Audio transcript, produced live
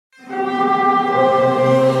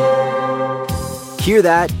Hear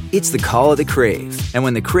that? It's the call of the Crave. And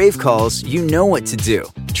when the Crave calls, you know what to do.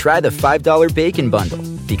 Try the $5 Bacon Bundle.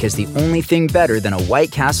 Because the only thing better than a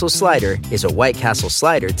White Castle slider is a White Castle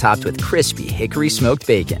slider topped with crispy hickory smoked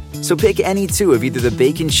bacon. So pick any two of either the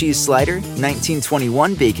Bacon Cheese Slider,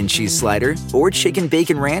 1921 Bacon Cheese Slider, or Chicken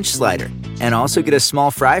Bacon Ranch Slider. And also get a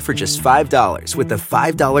small fry for just $5 with the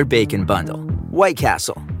 $5 Bacon Bundle. White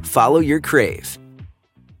Castle. Follow your crave.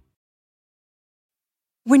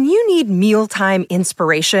 When you need mealtime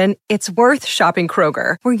inspiration, it's worth shopping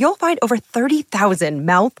Kroger, where you'll find over 30,000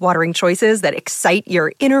 mouth-watering choices that excite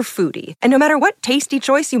your inner foodie. And no matter what tasty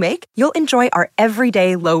choice you make, you'll enjoy our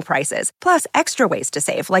everyday low prices, plus extra ways to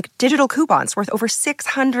save, like digital coupons worth over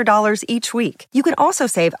 $600 each week. You can also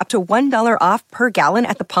save up to $1 off per gallon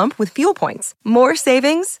at the pump with fuel points. More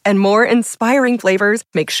savings and more inspiring flavors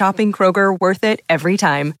make shopping Kroger worth it every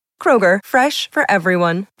time. Kroger, fresh for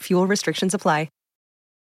everyone. Fuel restrictions apply.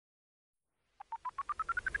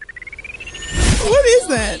 What is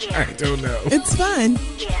that? I don't know. It's fun.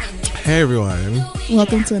 Hey, everyone.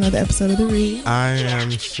 Welcome to another episode of The Read. I am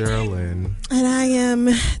Sherilyn. And I am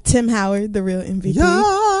Tim Howard, the real MVP.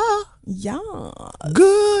 Yeah. Yeah.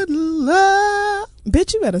 Good luck.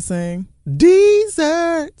 Bitch, you better sing.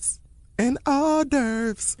 Desserts and hors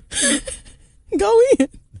d'oeuvres. Go in.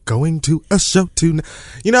 Going to a show tonight.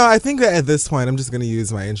 You know, I think that at this point, I'm just going to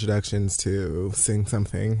use my introductions to sing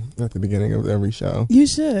something at the beginning of every show. You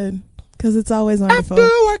should. Because it's always wonderful.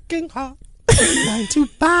 After working hard, 9 to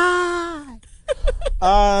 5.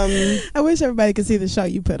 I wish everybody could see the show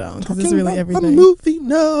you put on, because it's really everything. A movie,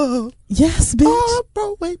 no. Yes, bitch. Or a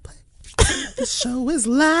Broadway play. The show is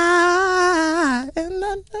live, and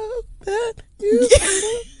I know that you.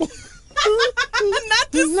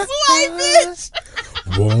 Not this white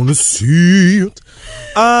bitch. Wanna see it?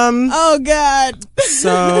 Oh God.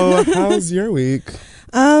 So, how's your week?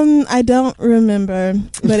 I don't remember,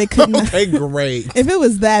 but it couldn't. Okay, great. If it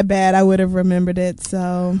was that bad, I would have remembered it.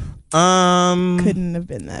 So, couldn't have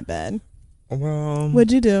been that bad. Well,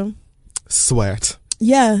 What'd you do? Sweat.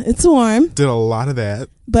 Yeah, it's warm, Did a lot of that.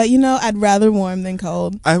 but you know, I'd rather warm than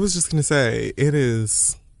cold. I was just gonna say it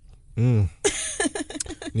is. New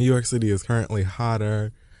York City is currently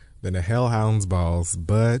hotter than a hellhound's balls,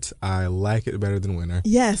 but I like it better than winter.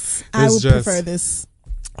 Yes, I There's would just prefer this.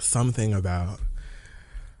 Something about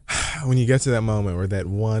when you get to that moment where that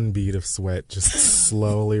one bead of sweat just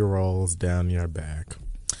slowly rolls down your back.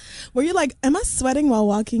 Where you're like, am I sweating while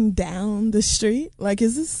walking down the street? Like,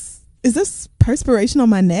 is this perspiration on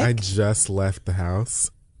my neck? I just left the house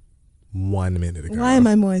 1 minute ago. Why am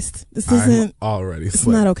I moist? This isn't already It's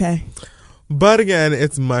sweating. not okay. But again,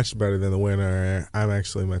 it's much better than the winter. I'm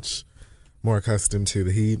actually much more accustomed to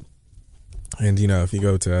the heat. And, you know, if you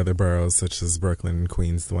go to other boroughs such as Brooklyn and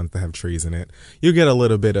Queens, the ones that have trees in it, you get a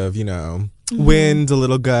little bit of, you know, wind, a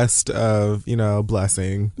little gust of, you know,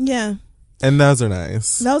 blessing. Yeah. And those are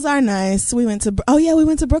nice. Those are nice. We went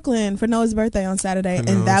to Brooklyn for Noah's birthday on Saturday,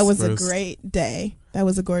 and that was a great day. That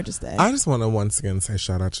was a gorgeous day. I just want to once again say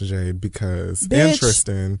shout out to Jade because Bitch. and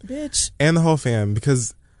Tristan Bitch. and the whole fam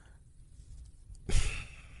because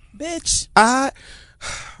Bitch.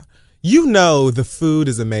 You know the food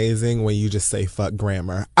is amazing when you just say fuck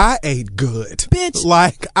grammar. I ate good. Bitch.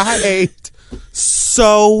 Like I ate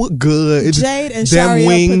so good. Jade and Them Sharia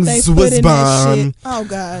wings put their foot was in that bomb. shit. Oh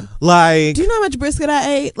God. Like Do you know how much brisket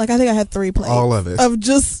I ate? Like I think I had 3 plates. All of it. Of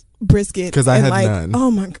just brisket. 'Cause I And, had like, none. Oh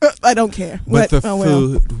my God. I don't care. but the oh, well.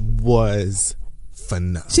 food was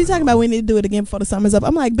phenomenal. She's talking about we need to do it again before the summer's up.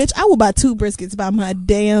 I'm like, bitch, I will buy 2 briskets by my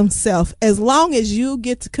damn self. As long as you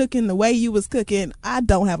get to cooking the way you was cooking, I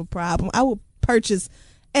don't have a problem. I will purchase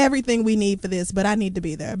everything we need for this, but I need to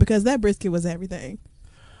be there because that brisket was everything.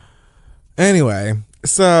 Anyway,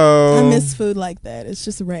 so I miss food like that. It's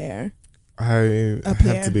just rare. I Up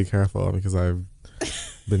have here. to be careful because I've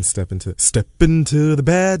been stepping to the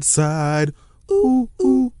bad side. Ooh,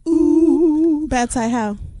 ooh, ooh. Bad side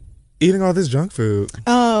how? Eating all this junk food.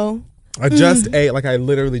 Oh. I just ate, like I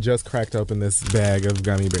literally just cracked open this bag of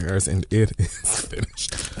gummy bears and it is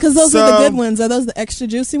finished. Because those are the good ones. Are those the extra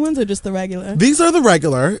juicy ones or just the regular? These are the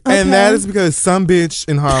regular. Okay. And that is because some bitch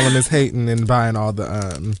in Harlem is hating and buying all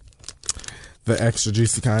the extra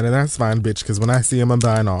juicy kind. And that's fine, bitch, because when I see them, I'm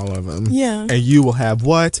buying all of them. Yeah. And you will have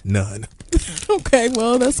what? None. Okay,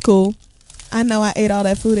 well, that's cool. I know I ate all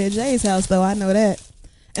that food at Jay's house, though. I know that.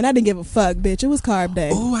 And I didn't give a fuck, bitch. It was carb day.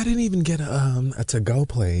 Oh, I didn't even get a to-go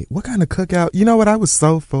plate. What kind of cookout? You know what? I was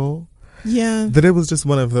so full Yeah. that it was just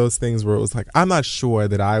one of those things where it was like, I'm not sure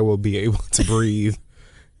that I will be able to breathe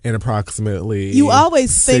in approximately You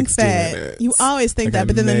always think 60 that. minutes. You always think Like, that, I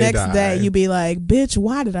but then the may next die. day you be like, bitch,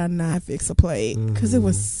 why did I not fix a plate? Because it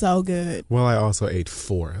was so good. Well, I also ate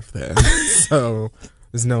 4 of them, so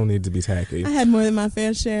there's no need to be tacky. I had more than my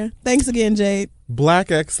fair share. Thanks again, Jade.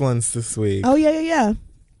 Black excellence this week. Oh, yeah.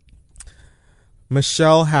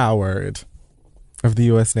 Michelle Howard of the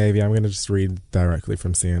U.S. Navy. I'm going to just read directly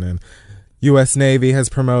from CNN. U.S. Navy has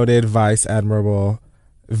promoted Vice Admiral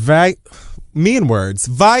Vice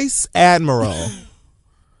Admiral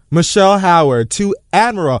Michelle Howard to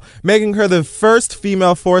Admiral, making her the first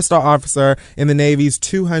female 4-star officer in the Navy's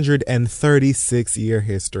 236-year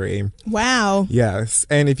history. Wow. Yes,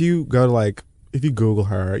 and if you go to if you Google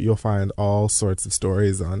her, you'll find all sorts of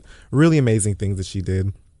stories on really amazing things that she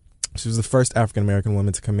did. She was the first African American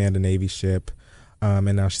woman to command a Navy ship.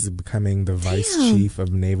 And now she's becoming the vice chief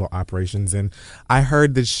of naval operations. And I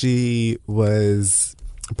heard that she was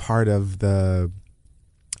part of the,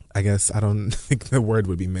 I guess, I don't think the word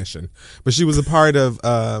would be mission, but she was a part of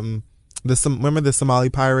remember the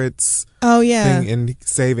Somali pirates? Oh, yeah. Thing and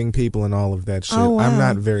saving people and all of that shit. Oh, wow. I'm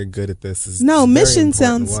not very good at this. It's No, a very mission important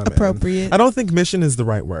sounds woman. appropriate. I don't think mission is the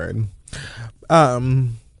right word.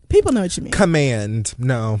 People know what you mean. Command.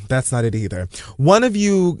 No, that's not it either. One of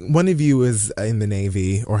you is in the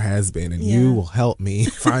Navy or has been, and you will help me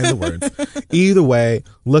find the words. Either way,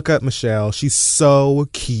 look up Michelle. She's so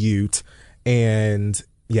cute. And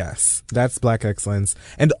yes, that's Black excellence.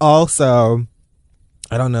 And also,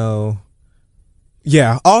 I don't know.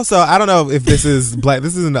 Yeah. Also, I don't know if this is Black.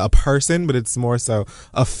 This isn't a person, but it's more so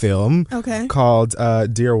a film. Okay. Called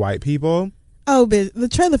Dear White People. Oh, but the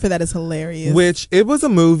trailer for that is hilarious. Which, it was a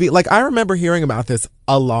movie. Like, I remember hearing about this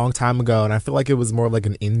a long time ago, and I feel like it was more like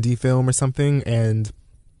an indie film or something. And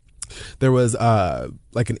there was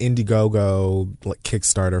like an Indiegogo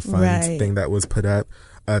Kickstarter fund thing that was put up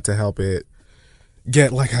to help it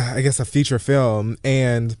get I guess a feature film.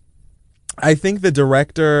 And I think the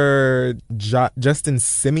director Justin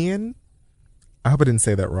Simeon, I hope I didn't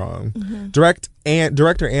say that wrong,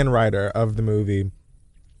 director and writer of the movie,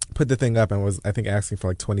 put the thing up and was, I think, asking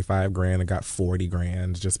for $25,000 and got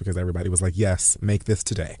 $40,000 just because everybody was like, yes, make this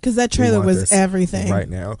today. Because that trailer was everything. Right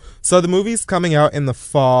now. So the movie's coming out in the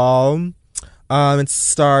fall. It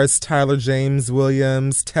stars Tyler James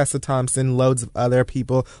Williams, Tessa Thompson, loads of other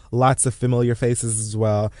people, lots of familiar faces as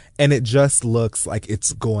well. And it just looks like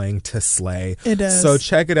it's going to slay. It does. So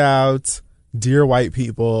check it out. Dear White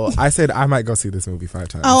People. I said I might go see this movie 5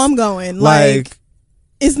 times. Oh, I'm going.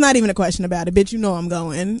 It's not even a question about it, bitch. You know I'm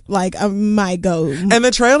going. I might go. And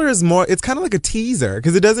the trailer is it's kind of like a teaser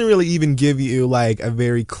because it doesn't really even give you a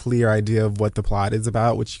very clear idea of what the plot is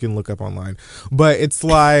about, which you can look up online. But it's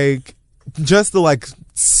just the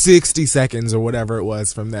 60 seconds or whatever it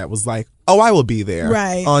was from that was oh, I will be there.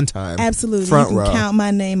 Right. On time. Absolutely. Front you can row. count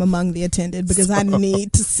my name among the attended because I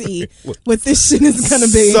need to see what this shit is going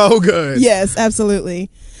to be. So good. Yes,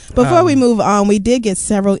 absolutely. Before we move on, we did get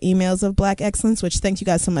several emails of Black excellence, which thank you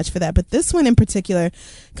guys so much for that. But this one in particular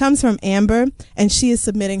comes from Amber, and she is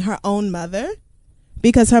submitting her own mother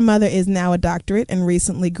because her mother is now a doctor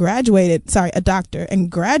and graduated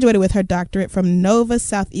with her doctorate from Nova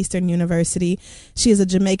Southeastern University. She is a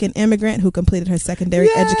Jamaican immigrant who completed her secondary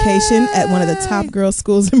education at one of the top girls'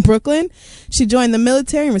 schools in Brooklyn. She joined the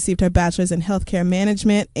military and received her bachelor's in healthcare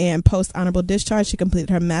management, and post honorable discharge, she completed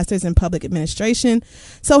her master's in public administration.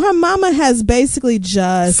 So her mama has basically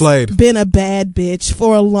just been a bad bitch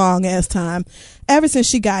for a long ass time. Ever since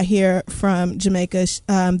she got here from Jamaica,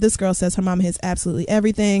 this girl says her mama has absolutely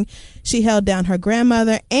everything. She held down her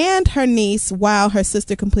grandmother and her niece while her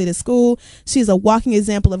sister completed school. She's a walking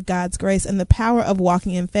example of God's grace and the power of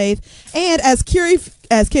walking in faith. And as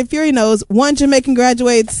Kid Fury knows, one Jamaican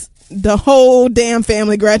graduates, the whole damn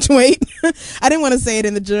family graduate. I didn't want to say it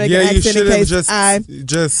in the Jamaican accent in case I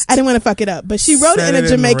didn't want to fuck it up. But she wrote it in a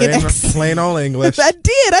Jamaican accent. Plain old English. I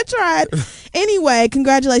did. I tried. Anyway,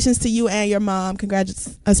 congratulations to you and your mom.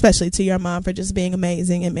 Especially to your mom for just being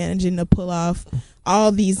amazing and managing to pull off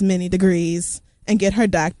all these many degrees and get her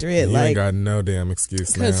doctorate. You ain't got no damn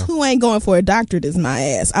excuse now. Because who ain't going for a doctorate is my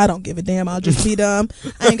ass. I don't give a damn. I'll just be dumb.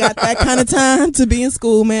 I ain't got that kind of time to be in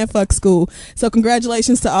school, man. Fuck school. So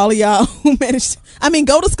congratulations to all of y'all who managed.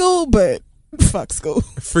 Go to school, but fuck school.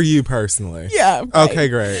 For you personally. Yeah. Right. Okay,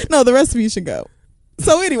 great. No, the rest of you should go.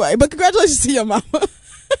 So anyway, but congratulations to your mama.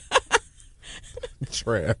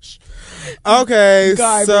 Trash. Okay,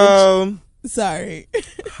 Garbage. so sorry.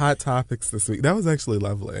 Hot topics this week. That was actually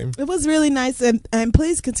lovely. It was really nice, and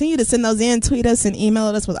please continue to send those in, tweet us, and email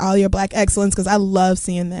us with all your Black excellence because I love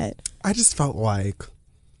seeing that. I just felt I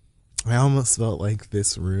almost felt like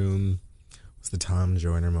this room was the Tom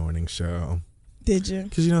Joyner morning show. Did you?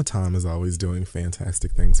 Because you know Tom is always doing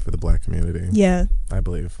fantastic things for the Black community. Yeah. I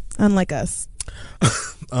believe. Unlike us.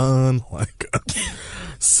 Unlike us.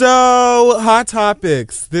 So, hot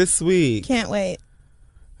topics this week. Can't wait.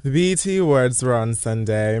 The BET Awards were on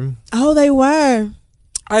Sunday. Oh, they were.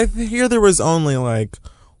 I hear there was only like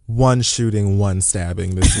one shooting, one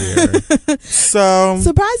stabbing this year. So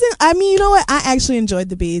surprising. I mean, you know what? I actually enjoyed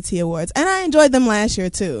the BET Awards, and I enjoyed them last year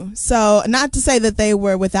too. So not to say that they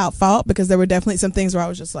were without fault, because there were definitely some things where I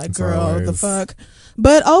was just like, girl, the fuck.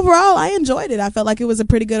 But overall, I enjoyed it. I felt like it was a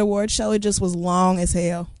pretty good award show. It just was long as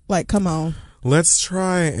hell. Like, come on. Let's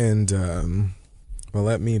try and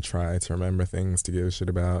let me try to remember things to give a shit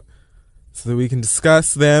about so that we can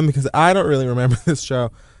discuss them, because I don't really remember this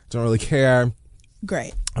show. Don't really care.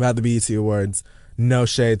 Great. About the BET Awards. No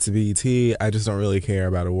shade to BET. I just don't really care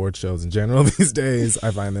about award shows in general these days.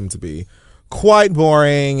 I find them to be quite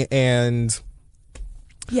boring, and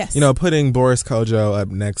yes, you know, putting Boris Kojo up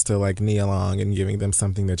next to like Nia Long and giving them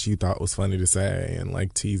something that you thought was funny to say and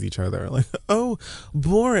like tease each other. Like, oh,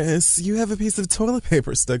 Boris, you have a piece of toilet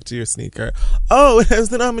paper stuck to your sneaker. Oh, it has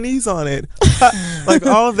the nominees on it. Like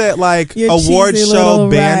all of that, like your award show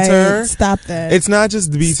banter. Right. Stop that. It's not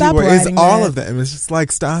just the BET Awards. It's all of them. It's just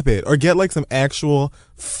like, stop it. Or get like some actual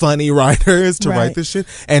funny writers to write this shit,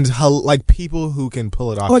 and like people who can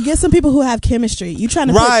pull it off. Or get some people who have chemistry. You trying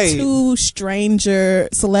to put two stranger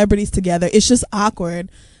celebrities together. It's just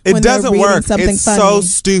awkward. It doesn't work. It's funny. So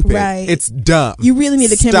stupid. Right. It's dumb. You really need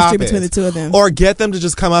the chemistry between the two of them. Or get them to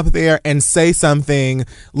just come up there and say something,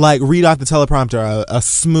 like read off the teleprompter, a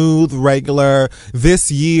smooth, regular, this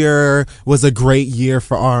year was a great year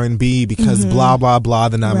for R&B because blah, blah, blah,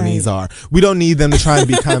 the nominees are. We don't need them to try and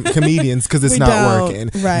be comedians, because it's not working.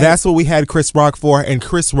 Right. That's what we had Chris Rock for, and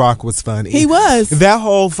Chris Rock was funny. He was. That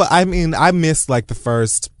whole, I mean, I missed like the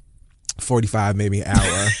first 45, maybe an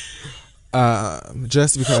hour.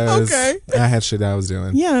 Just because I had shit I was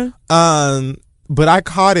doing. Yeah. But I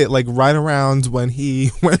caught it like right around when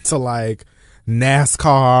he went to like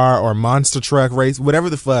NASCAR or monster truck race, whatever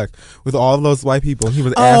the fuck, with all of those white people, and he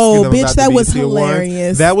was asking them about that the was BET hilarious.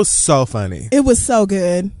 Awards. That was so funny. It was so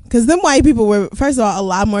good, because them white people were, first of all, a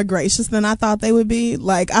lot more gracious than I thought they would be.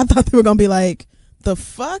 Like, I thought they were gonna be like, the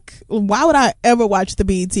fuck? Why would I ever watch the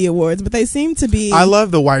BET Awards? But they seem to be. I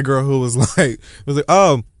love the white girl who was like,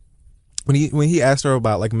 oh, when he asked her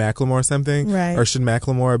about like Macklemore or something, right, or should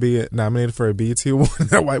Macklemore be nominated for a BET Award,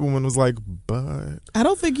 that white woman was like, but I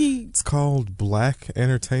don't think it's called Black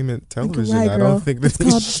Entertainment Television. Right, I don't think it's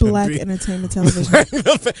called Black Entertainment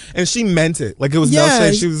Television. And she meant it. Like, it was no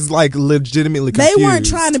shade. She was like legitimately confused. They weren't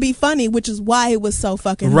trying to be funny, which is why it was so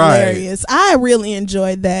fucking hilarious. I really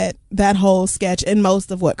enjoyed that whole sketch, and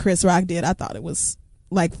most of what Chris Rock did. I thought it was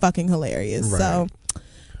like fucking hilarious. Right. So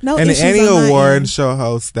no and issues any on award show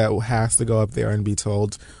host that has to go up there and be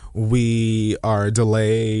told, we are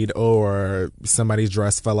delayed, or somebody's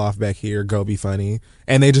dress fell off back here, go be funny,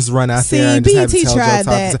 and they just run out there and just have to tell jokes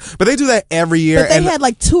off. But they do that every year. But they had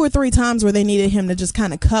like 2 or 3 times where they needed him to just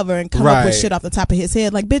kind of cover and come up with shit off the top of his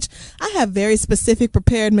head. Like, bitch, I have very specific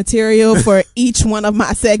prepared material for each one of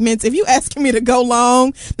my segments. If you asking me to go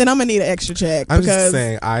long, then I'm gonna need an extra check. I'm just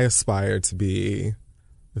saying, I aspire to be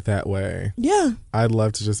that way. Yeah. I'd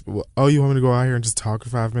love to just, oh, you want me to go out here and just talk for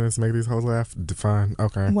 5 minutes, make these hoes laugh? Fine.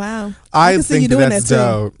 Okay. Wow. I think that's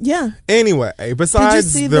dope. Yeah. Anyway, besides Did you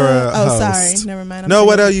see the host, sorry. Never mind. No,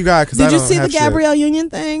 what else you got? Did you see the Gabrielle Union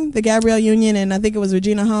thing? The Gabrielle Union, and I think it was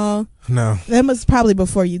Regina Hall. No. That was probably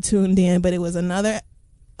before you tuned in, but it was another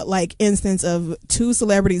like instance of 2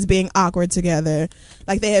 celebrities being awkward together.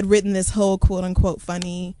 Like, they had written this whole quote unquote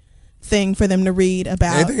funny thing for them to read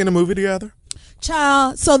about. Anything in a movie together?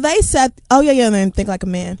 Child, so they said, and Think Like a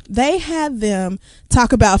Man. They had them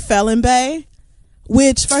talk about Felon Bay,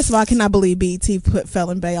 which, first of all, I cannot believe BET put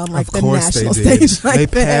Felon Bay on like the national stage like that. They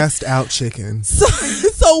passed out chickens.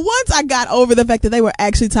 So once I got over the fact that they were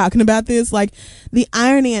actually talking about this, like the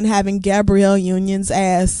irony in having Gabrielle Union's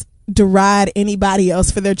ass deride anybody else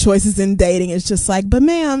for their choices in dating is just like, but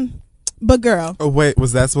ma'am. But girl. Oh, wait,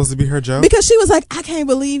 was that supposed to be her joke? Because she was like, I can't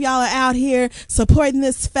believe y'all are out here supporting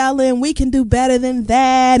this felon. We can do better than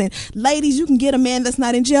that. And ladies, you can get a man that's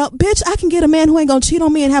not in jail. Bitch, I can get a man who ain't gonna cheat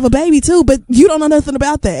on me and have a baby too, but you don't know nothing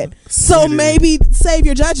about that. So maybe save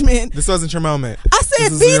your judgment. This wasn't your moment. I said,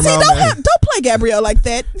 BT, don't play Gabrielle like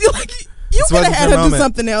that. You could have had her do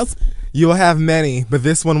something else. You will have many, but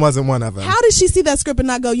this one wasn't one of them. How did she see that script and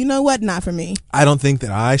not go, you know what, not for me? I don't think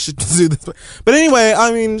that I should do this. But anyway,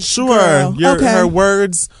 I mean, sure. Her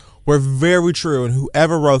words were very true, and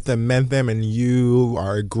whoever wrote them meant them, and you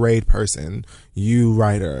are a great person, you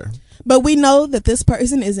writer. But we know that this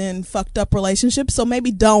person is in fucked up relationships, so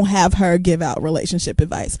maybe don't have her give out relationship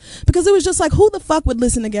advice. Because it was just like, who the fuck would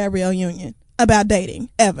listen to Gabrielle Union about dating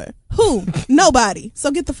ever? Who? Nobody. So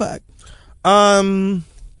get the fuck.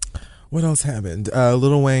 What else happened?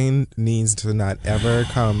 Lil Wayne needs to not ever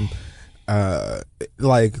come.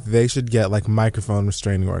 Like they should get like microphone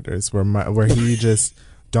restraining orders where he just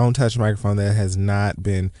don't touch a microphone that has not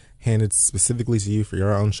been handed specifically to you for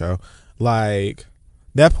your own show. Like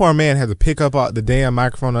that poor man had to pick up the damn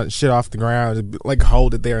microphone and shit off the ground, like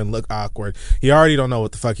hold it there and look awkward. He already don't know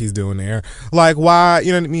what the fuck he's doing there. Like why,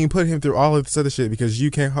 you know what I mean? Put him through all of this other shit because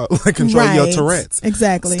you can't like control your Tourette's.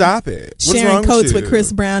 Exactly. Stop it. What's Sharing wrong coats with with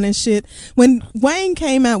Chris Brown and shit. When Wayne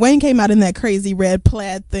came out in that crazy red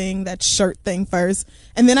plaid thing, that shirt thing first,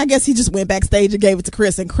 and then I guess he just went backstage and gave it to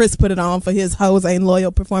Chris, and Chris put it on for his Hoes Ain't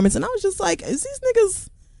Loyal performance, and I was just like, is these niggas?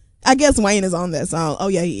 I guess Wayne is on that song. Oh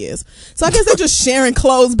yeah, he is. So I guess they're just sharing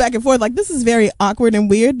clothes back and forth. Like this is very awkward and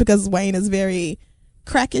weird because Wayne is very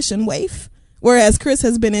crackish and waif, whereas Chris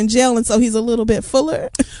has been in jail and so he's a little bit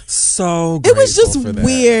fuller. So it was just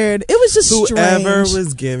weird. It was just whoever strange.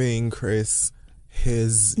 was giving Chris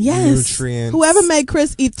his yes. nutrients. Whoever made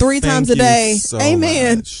Chris eat 3 times a day. So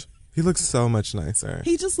amen. Much. He looks so much nicer.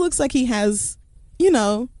 He just looks like he has, you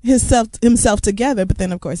know, himself together, but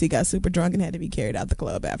then of course he got super drunk and had to be carried out the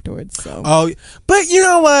club afterwards. So but you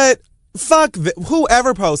know what? Fuck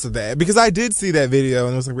whoever posted that, because I did see that video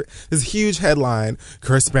and it was like this huge headline: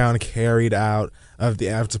 Chris Brown carried out of the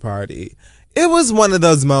after party. It was one of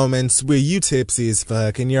those moments where you tipsy as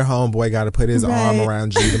fuck and your homeboy got to put his arm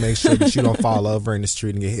around you to make sure that you don't fall over in the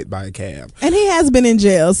street and get hit by a cab. And he has been in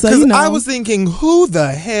jail, so you know. I was thinking, who the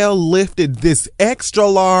hell lifted this extra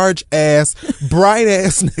large ass, bright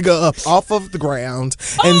ass nigga up off of the ground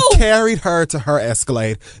and carried her to her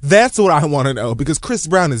Escalade? That's what I want to know, because Chris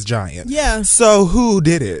Brown is giant. Yeah. So who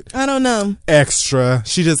did it? I don't know. Extra.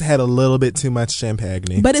 She just had a little bit too much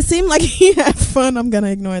champagne. But it seemed like he had fun. I'm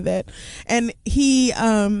gonna ignore that. And he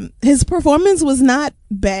his performance was not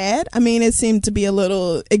bad. I mean, it seemed to be a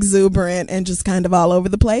little exuberant and just kind of all over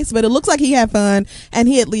the place, but it looks like he had fun and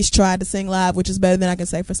he at least tried to sing live, which is better than I can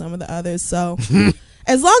say for some of the others. So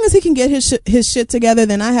as long as he can get his shit together,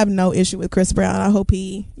 then I have no issue with Chris Brown. I hope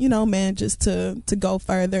he, you know, manages to go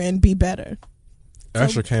further and be better.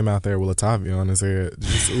 Usher came out there with Latavia on his head.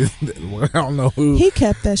 I don't know who. He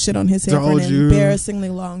kept that shit on his head for an embarrassingly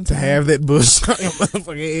long time. To have that bush on your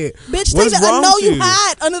motherfucking head. Bitch, take that. I know you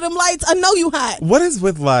hot under them lights. I know you hot. What is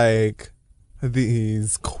with like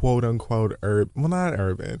these quote unquote not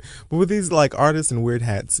urban, but with these like artists in weird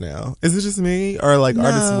hats now? Is it just me, or like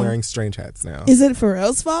artists wearing strange hats now? Is it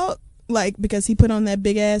Pharrell's fault? Like, because he put on that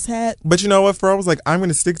big ass hat? But you know what? Pharrell was like, I'm going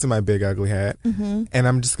to stick to my big ugly hat, and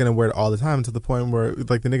I'm just going to wear it all the time, to the point where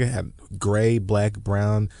like the nigga had gray, black,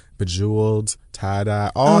 brown, bejeweled,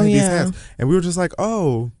 tie-dye, all of these hats. And we were just like,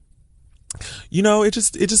 oh, you know, it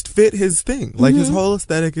just fit his thing. Like his whole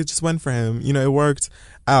aesthetic, it just went for him. You know, it worked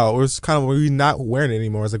out. It was kind of, we're not wearing it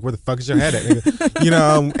anymore. It's like, where the fuck is your hat at, nigga? You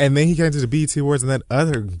know, and then he came to the BET Awards and that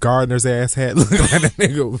other Gardner's ass hat looked like that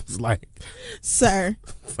nigga was like, sir.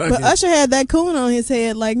 But Usher had that coon on his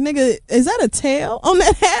head. Like, nigga, is that a tail on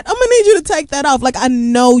that hat? I'm gonna need you to take that off. Like, I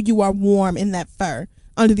know you are warm in that fur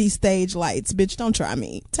under these stage lights. Bitch, don't try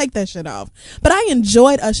me. Take that shit off. But I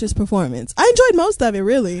enjoyed Usher's performance. I enjoyed most of it,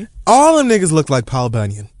 really. All them niggas looked like Paul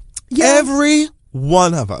Bunyan. Yeah. Every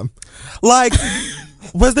one of them. Like,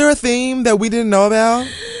 was there a theme that we didn't know about?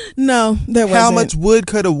 No, there wasn't. How much wood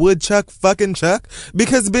could a woodchuck fucking chuck?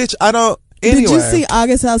 Because, bitch, I don't... Anyway. Did you see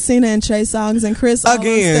August Alsina and Trey Songz and Chris all on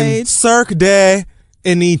stage? Cirque de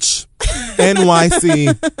Aniche,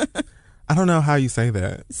 NYC. I don't know how you say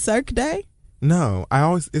that. Cirque Day? No,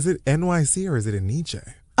 is it NYC or is it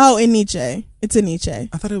Aniche? Oh, Aniche. It's Aniche.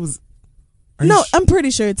 I thought it was... I'm pretty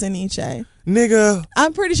sure it's Aniche. Nigga.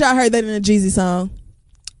 I'm pretty sure I heard that in a Jeezy song.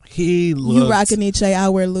 He looked... You rock Aniche, I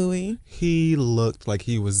wear Louis. He looked like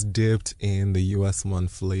he was dipped in the US1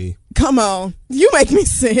 flea. Come on. You make me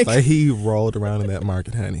sick. Like he rolled around in that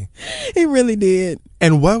market, honey. He really did.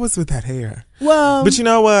 And what was with that hair? Well... But you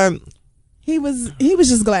know what? He was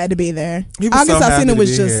just glad to be there. He was August Alsina to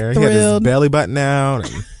was just here. Thrilled. He had his belly button out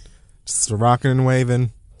and just rocking and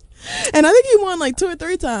waving. And I think he won like 2 or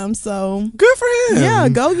 3 times, so good for him. Yeah,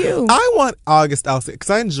 go you. I want August Alsina,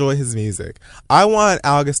 because I enjoy his music. I want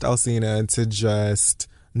August Alsina to just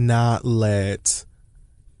not let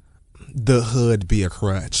the hood be a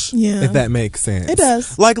crutch. Yeah. If that makes sense. It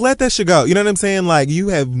does. Like, let that shit go. You know what I'm saying? Like, you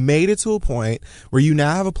have made it to a point where you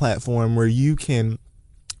now have a platform where you can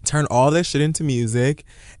turn all that shit into music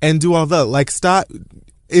and do all the, like, stop.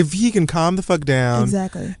 If he can calm the fuck down.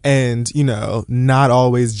 Exactly. And, you know, not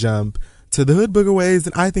always jump to the hood booger ways,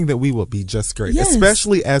 then I think that we will be just great. Yes.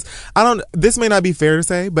 Especially as, this may not be fair to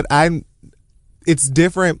say, but it's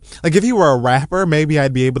different. Like, if he were a rapper, maybe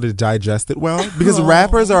I'd be able to digest it well. Because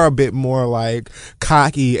rappers are a bit more, like,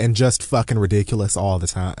 cocky and just fucking ridiculous all the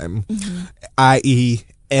time. I.e.,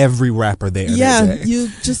 every rapper there. Yeah, you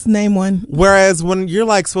just name one. Whereas when you're,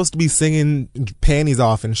 like, supposed to be singing panties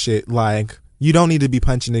off and shit, like, you don't need to be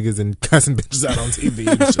punching niggas and cussing bitches out on TV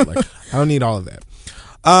and shit. Like, I don't need all of that.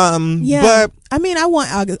 But I mean, I want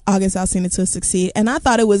August Alsina to succeed, and I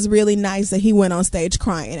thought it was really nice that he went on stage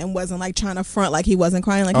crying and wasn't like trying to front like he wasn't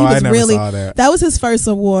crying. Like he was I never really. saw that. That was his first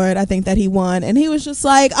award, I think, that he won, and he was just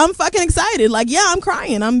like, "I'm fucking excited. Like, yeah, I'm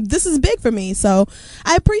crying. This is big for me." So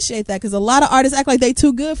I appreciate that because a lot of artists act like they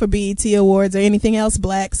too good for BET awards or anything else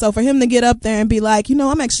black. So for him to get up there and be like, you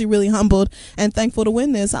know, I'm actually really humbled and thankful to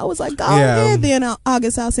win this, I was like, oh yeah, then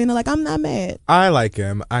August Alsina, like I'm not mad. I like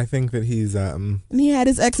him. I think that he's And he had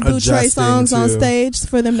his ex-boo Trey songs on to- stage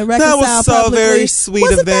for them to reconcile. That was so publicly. very sweet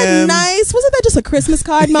Wasn't of them. That nice? Wasn't that just a Christmas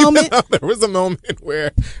card moment? There was a moment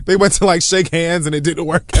where they went to like shake hands and it didn't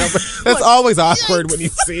work out. That's always awkward when you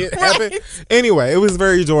see it happen. Anyway, it was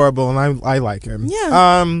very adorable and I like him.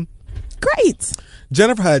 Yeah. Great.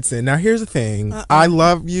 Jennifer Hudson. Now here's the thing. I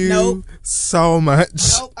love you so much.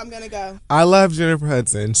 Nope, I'm gonna go. I love Jennifer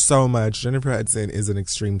Hudson so much. Jennifer Hudson is an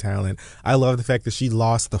extreme talent. I love the fact that she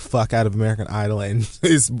lost the fuck out of American Idol and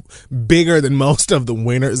is bigger than most of the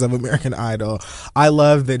winners of American Idol. I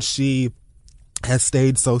love that she has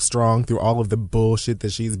stayed so strong through all of the bullshit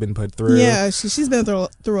that she's been put through. Yeah, she's been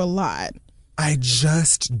through a lot. I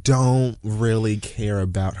just don't really care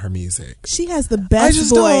about her music. She has the best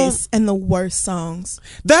voice and the worst songs.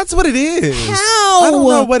 That's what it is. How? I don't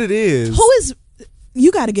know what it is. Who is...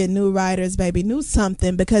 You got to get new writers, baby, new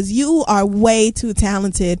something, because you are way too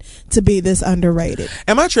talented to be this underrated.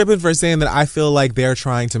 Am I tripping for saying that I feel like they're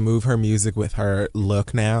trying to move her music with her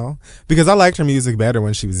look now? Because I liked her music better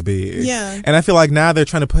when she was big. Yeah. And I feel like now they're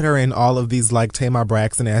trying to put her in all of these like Tamar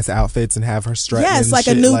Braxton ass outfits and have her strutting. Yes, like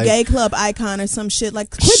shit. a new gay club icon or some shit.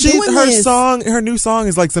 Like, quit doing her this. her new song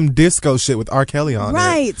is like some disco shit with R. Kelly on it.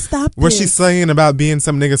 Right, stop Where this. she's singing about being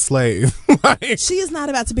some nigga slave. Like, she is not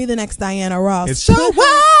about to be the next Diana Ross. it's so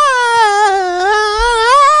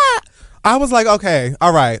I was like, okay,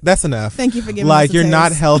 all right, that's enough. Thank you for giving like us a you're not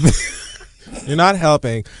taste. helping. You're not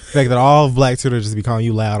helping the fact that all of Black Twitter just be calling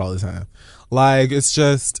you loud all the time. Like it's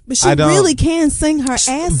just. But she really can sing her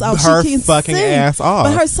ass off. Her she can fucking sing, ass off.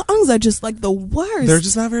 But her songs are just like the worst. They're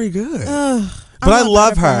just not very good. Ugh. But I want love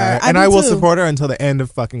better for her, and do I will too. support her until the end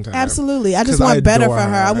of fucking time. Absolutely. I just 'Cause want better adore for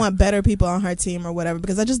her. I her. want better people on her team or whatever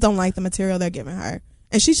because I just don't like the material they're giving her.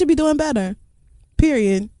 And she should be doing better.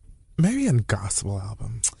 Period. Maybe a gospel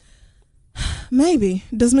album. Maybe.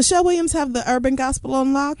 Does Michelle Williams have the urban gospel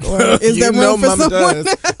on lock? Or is there You know room for Mama someone does.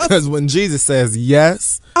 else? Because when Jesus says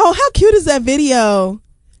yes, Oh, how cute is that video?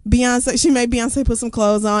 Beyonce, she made Beyonce put some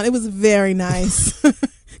clothes on. It was very nice.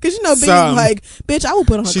 Because, you know, Bey's like, bitch, I will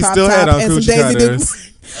put on her she crop still top had on and some coochie Daisy Duke.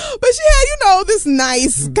 cutters. But she had, you know, this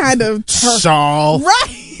nice kind of shawl.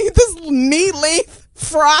 Right. This knee length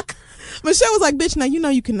frock. Michelle was like, bitch, now you know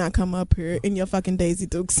you cannot come up here in your fucking Daisy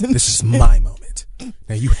Dukes. And This is my moment.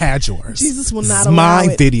 Now you had yours. Jesus will This not is allow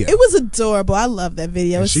my it. video. It was adorable. I love that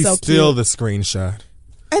video. And It's she's so still cute. the screenshot.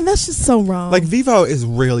 And that's just so wrong. Like Vivo is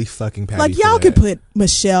really fucking petty. Like for y'all that. could put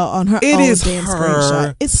Michelle on her It own is damn her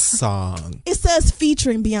screenshot. It's song. It says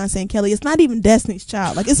featuring Beyonce and Kelly. It's not even Destiny's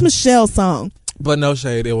Child. Like it's Michelle's song. But no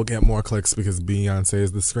shade, it will get more clicks because Beyonce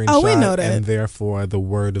is the screenshot. Oh, we know that. And therefore, the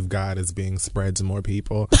word of God is being spread to more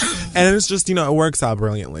people. And it's just, you know, it works out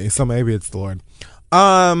brilliantly. So maybe it's the Lord.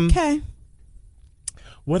 Okay.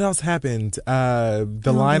 What else happened?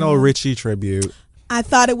 The Lionel Richie tribute. I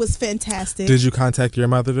thought it was fantastic. Did you contact your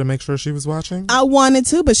mother to make sure she was watching? I wanted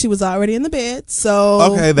to, but she was already in the bed.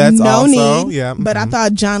 So Okay, that's no also- need. yeah, But I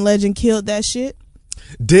thought John Legend killed that shit.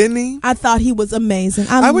 Didn't he? I thought he was amazing.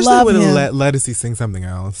 I wish they love would him. have let Lettucey sing something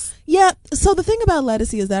else. Yeah, so the thing about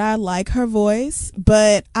Lettucey is that I like her voice,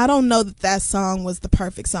 but I don't know that song was the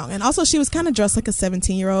perfect song. And also, she was kind of dressed like a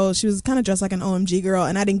 17-year-old. She was kind of dressed like an OMG girl,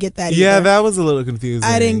 and I didn't get that Yeah, either. that was a little confusing.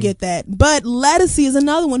 I didn't get that. But Lettucey is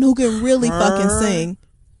another one who can really fucking sing.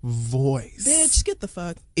 Voice. Bitch, get the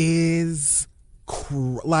fuck. Is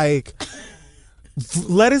like...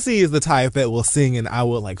 Lettucey is the type that will sing and I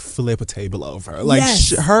will like flip a table over. Like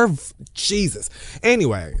Yes. Jesus.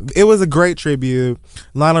 Anyway, it was a great tribute.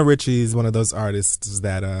 Lionel Richie is one of those artists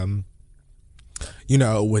that you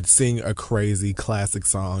know, would sing a crazy classic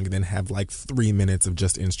song and then have like 3 minutes of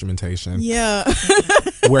just instrumentation. Yeah.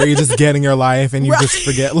 where you're just getting your life and you just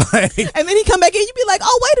forget, like. And then he come back in, you be like,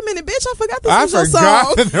 oh, wait a minute, bitch, I forgot this was your song. I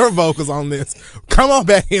forgot that there were vocals on this. Come on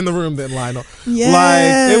back in the room then, Lionel. Yes.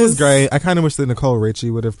 Like, it was great. I kind of wish that Nicole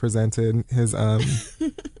Richie would have presented his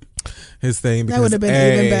his thing. Because that would have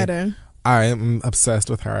been even better. I am obsessed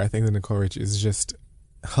with her. I think that Nicole Richie is just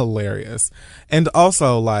hilarious. And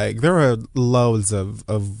also, like, there were loads of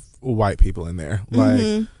white people in there.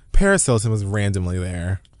 Like, Paris Hilton was randomly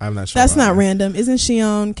there. I'm not sure. That's not random. Isn't she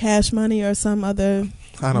on Cash Money or some other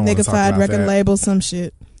niggified record label, some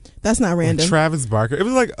shit? That's not random. Travis Barker. It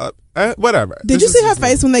was like, whatever. Did you see her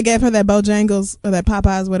face when they gave her that Bojangles or that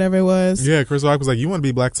Popeyes, whatever it was? Yeah, Chris Rock was like, you want to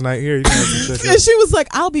be black tonight? Here, you can have some chicken. And she was like,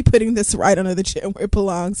 I'll be putting this right under the chair where it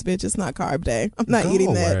belongs, bitch. It's not carb day. I'm not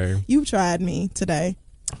eating that. You tried me today.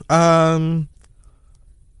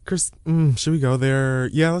 Chris, should we go there?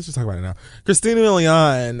 Yeah, let's just talk about it now. Christina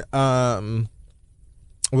Milian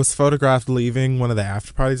was photographed leaving one of the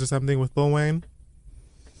after parties or something with Lil Wayne.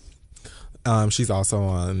 She's also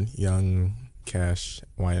on Young Cash,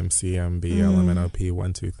 YMCMB, LMNOP,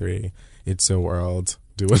 123. It's a world.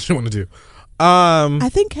 Do what you want to do. I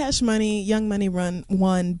think Cash Money, Young Money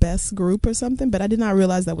won best group or something, but I did not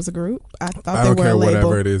realize that was a group. I thought they were a label.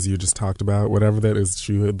 Whatever it is you just talked about, whatever that is,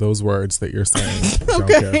 those words that you're saying.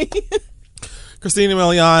 Okay. Christina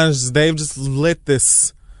Milian, they've just lit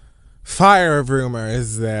this fire of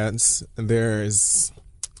rumors that there's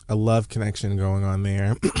a love connection going on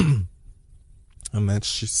there. And that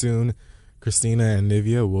soon Christina and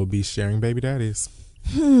Nivea will be sharing baby daddies.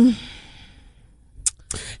 Here's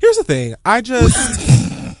the thing. I just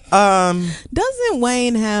doesn't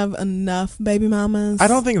Wayne have enough baby mamas? I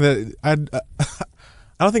don't think that I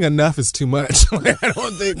don't think enough is too much. Like, I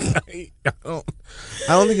don't think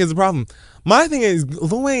it's a problem. My thing is,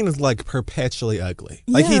 Lil Wayne is like perpetually ugly.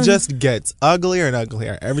 Like, he just gets uglier and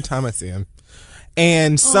uglier every time I see him.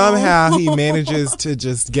 And somehow he manages to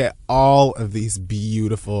just get all of these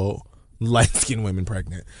beautiful light-skinned women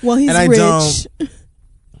pregnant. Well, he's rich.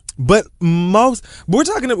 But we're not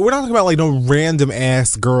talking about like no random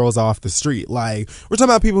ass girls off the street. Like, we're talking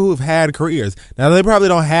about people who've had careers. Now, they probably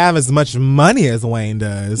don't have as much money as Wayne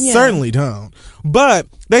does. Yeah. Certainly don't. But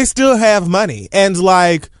they still have money and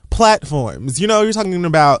like platforms. You know, you're talking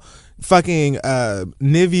about fucking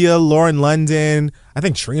Nivea, Lauren London. I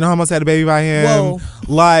think Trina almost had a baby by him. Whoa.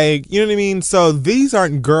 Like, you know what I mean? So these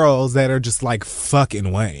aren't girls that are just like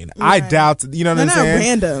fucking Wayne. Right. I doubt, you know what I'm saying?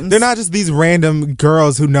 They're not randoms. They're not just these random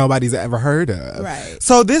girls who nobody's ever heard of. Right.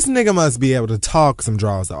 So this nigga must be able to talk some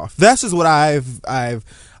draws off. That's just what I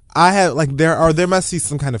have, like, there must be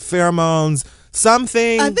some kind of pheromones.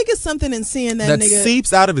 Something. I think it's something in seeing that nigga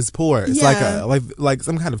seeps out of his pores. Yeah. Like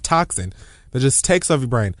some kind of toxin that just takes over your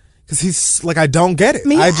brain. Because he's like, I don't get it. I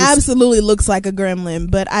mean, he absolutely looks like a gremlin,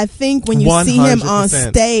 but I think when you 100%. See him on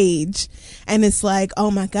stage and it's like, oh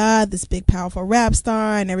my God, this big powerful rap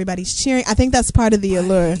star and everybody's cheering, I think that's part of the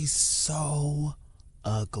allure. He's so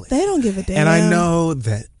ugly. They don't give a damn. And I know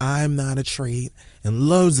that I'm not a treat, and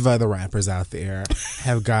loads of other rappers out there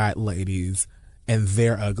have got ladies and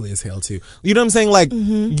they're ugly as hell too. You know what I'm saying? Like,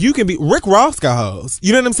 you can be Rick Ross got hoes.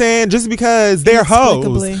 You know what I'm saying? Just because they're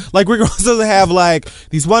hoes. Like, Rick Ross doesn't have like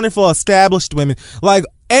these wonderful established women. Like,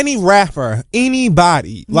 any rapper,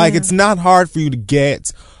 anybody, like, it's not hard for you to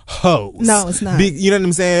get hoes. No, it's not. You know what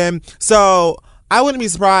I'm saying? So I wouldn't be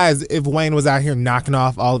surprised if Wayne was out here knocking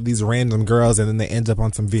off all of these random girls and then they end up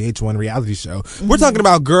on some VH1 reality show. We're talking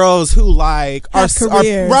about girls who like are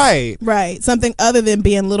careers. Right. Something other than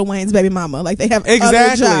being Lil Wayne's baby mama. Like, they have exactly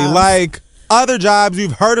other jobs. Like other jobs.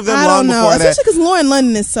 You've heard of them long before that. Especially because Lauren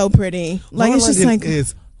London is so pretty. Like, Lauren it's just London like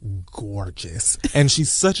is gorgeous and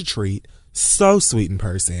she's such a treat. So sweet in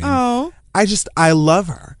person. Oh, I love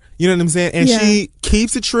her. You know what I'm saying? And she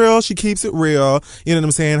keeps it trill. She keeps it real. You know what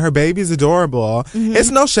I'm saying? Her baby's adorable.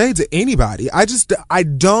 It's no shade to anybody. I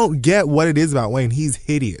don't get what it is about Wayne. He's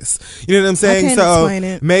hideous. You know what I'm saying? I can't explain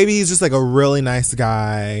it. Maybe he's just like a really nice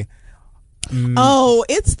guy. Oh,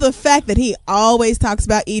 it's the fact that he always talks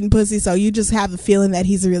about eating pussy, so you just have the feeling that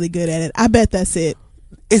he's really good at it. I bet that's it.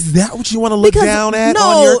 Is that what you want to look down at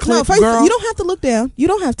on your clip, girl? You don't have to look down. You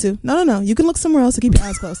don't have to. No. You can look somewhere else to keep your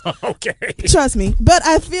eyes closed. Okay. Trust me. But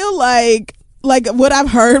I feel like what I've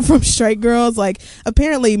heard from straight girls, like,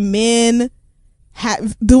 apparently men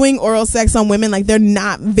doing oral sex on women, like, they're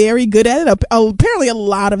not very good at it. Apparently a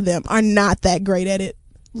lot of them are not that great at it.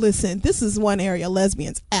 Listen, this is one area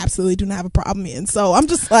lesbians absolutely do not have a problem in. So I'm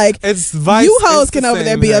just like, It's vice. you hoes it's can the over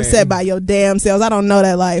there same be thing. upset by your damn selves. I don't know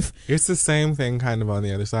that life. It's the same thing kind of on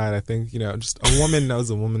the other side. I think, just a woman knows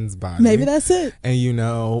a woman's body. Maybe that's it. And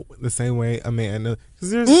the same way a man knows. 'Cause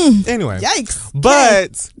there's, anyway. Yikes.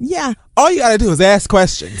 But Yeah. all you gotta do is ask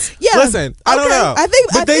questions. Yeah. Listen, I don't Okay. know. I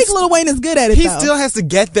think Lil Wayne is good at it, He though. still has to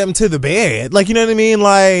get them to the bed. Like, you know what I mean?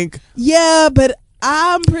 Like, Yeah, but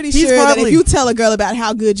I'm pretty He's sure that probably- if you tell a girl about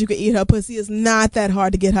how good you can eat her pussy, it's not that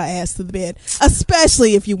hard to get her ass to the bed,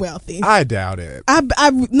 especially if you're wealthy. I doubt it.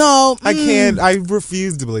 No. I can't. I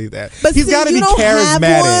refuse to believe that. But He's see, got to you be don't charismatic.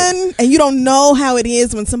 have one, and you don't know how it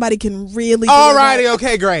is when somebody can really. Alrighty,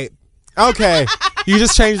 okay, great. Okay. You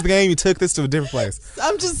just changed the game. You took this to a different place.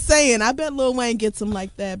 I'm just saying. I bet Lil Wayne gets him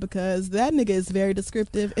like that because that nigga is very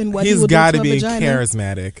descriptive in what he He's will do got to to a be vagina.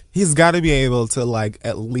 charismatic. He's got to be able to, like,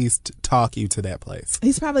 at least talk you to that place.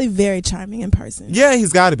 He's probably very charming in person. Yeah,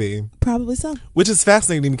 he's got to be. Probably so. Which is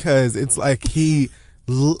fascinating because it's like he's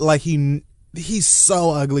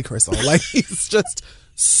so ugly, Crystal. Like, he's just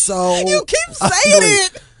so You keep saying ugly.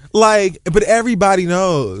 it. Like, but everybody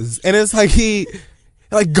knows. And it's like he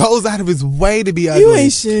like goes out of his way to be ugly. You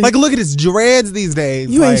ain't shit. Like, look at his dreads these days.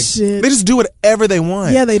 You like, ain't shit. They just do whatever they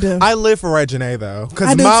want. Yeah, they do. I live for Reginae though, I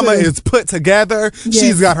because do Mama too. is put together. Yes.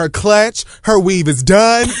 She's got her clutch, her weave is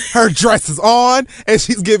done, her dress is on, and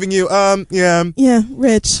she's giving you yeah. Yeah,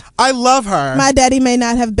 rich. I love her. My daddy may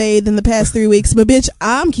not have bathed in the past 3 weeks, but bitch,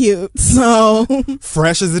 I'm cute. So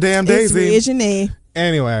Fresh as a damn it's daisy. Reginae.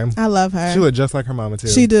 Anyway, I love her. she looked just like her mama too.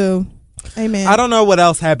 She do. Amen. I don't know what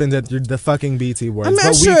else happened at the fucking BT Awards. I'm not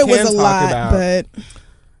but sure we it was can a talk lot, about but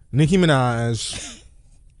Nicki Minaj.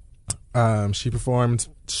 She performed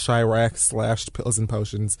Chirac / Pills and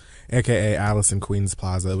Potions, aka Alice in Queens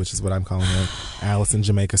Plaza, which is what I'm calling it. Alice in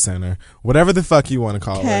Jamaica Center, whatever the fuck you want to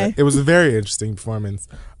call Okay. it. It was a very interesting performance.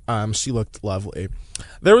 She looked lovely.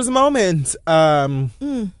 There was a moment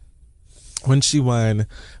when she won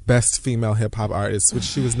Best Female Hip Hop Artist, which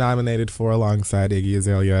she was nominated for alongside Iggy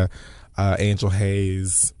Azalea, Angel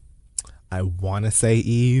Hayes, I want to say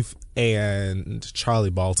Eve, and Charlie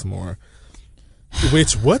Baltimore.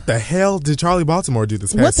 Which, what the hell did Charlie Baltimore do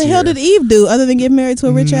this past year? what the hell did Eve do other than get married to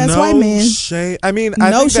a rich ass white man? Shade. I mean, I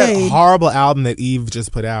No think that shade. horrible album that Eve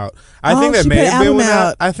just put out. I Oh, think that she may put an have been album within.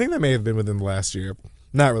 out. I think that may have been within the last year.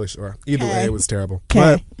 Not really sure. Either way, Okay. it was terrible.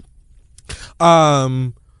 Okay.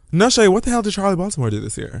 But no shade. What the hell did Charlie Baltimore do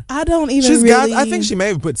this year? I don't even She's really. got. I think she may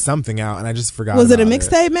have put something out, and I just forgot. Was it a about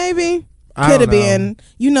mixtape? Maybe. I Could have don't know. been.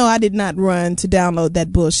 You know, I did not run to download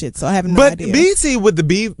that bullshit, so I have no But idea. BT with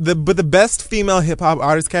the best female hip hop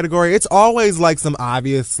artist category, it's always like some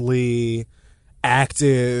obviously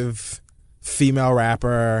active female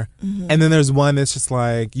rapper, and then there's one that's just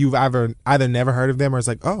like you've either never heard of them or it's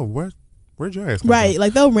like, oh, where'd your ass come Right, from?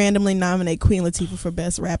 like they'll randomly nominate Queen Latifah for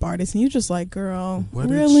best rap artist, and you're just like, girl, What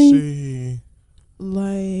really? did she?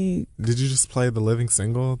 Like, Did you just play the Living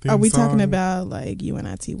Single theme are we song? talking about like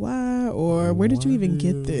UNITY, or where did you even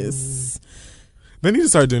get this? They need to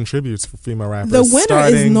start doing tributes for female rappers. The winner is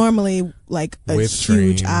starting normally like a with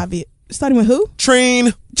huge Trine. obvious. Starting with who?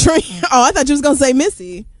 Trine. Trine. Oh, I thought you was gonna say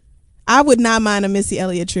Missy. I would not mind a Missy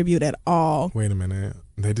Elliott tribute at all. Wait a minute.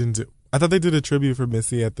 They didn't do. I thought they did a tribute for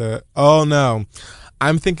Missy at the. Oh no,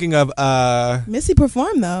 I'm thinking of Missy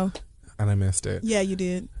performed though. and I missed it. Yeah, you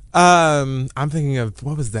did. I'm thinking of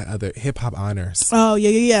what was that other Hip Hop Honors, Oh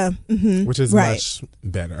yeah. Mm-hmm. which is right. much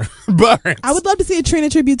better. But I would love to see a Trina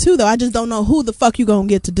tribute too, though. I just don't know who the fuck you gonna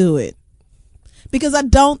get to do it. Because I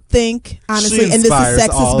don't think, honestly, and this is inspires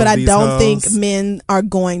all sexist, but of I these don't hoes. think men are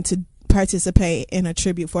going to participate in a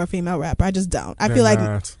tribute for a female rapper. I just don't. I They're feel like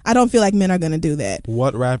not. I don't feel like men are gonna do that,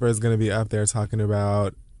 What rapper is going to be up there talking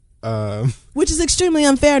about? which is extremely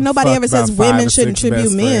unfair. Nobody fuck ever says about 5 women or shouldn't 6 tribute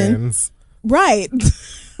best men, friends, right?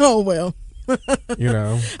 Oh well, you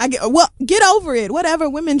know, get over it. Whatever,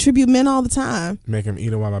 women tribute men all the time. make him eat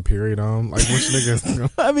them while my period on. Like which niggas?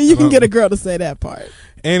 I mean, you can get a girl to say that part.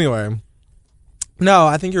 Anyway, no,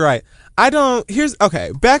 I think you're right. I don't. Here's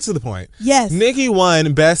okay. Back to the point. Yes. Nicki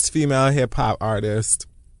won Best Female Hip Hop Artist,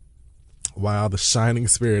 while the shining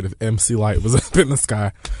spirit of MC Light was up in the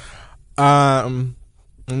sky. And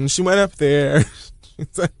she went up there. She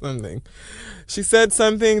said something. She said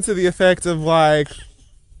something to the effect of like,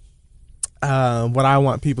 "What I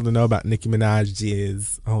want people to know about Nicki Minaj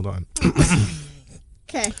is." Hold on.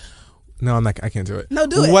 Okay. No, I'm not. I can't do it. No,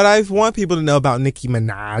 do it. What I want people to know about Nicki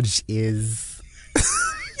Minaj is.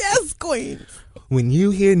 Yes, queen. When you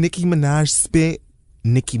hear Nicki Minaj spit,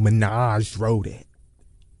 Nicki Minaj wrote it.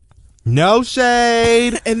 No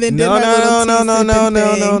shade. And then no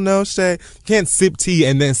no shade. You can't sip tea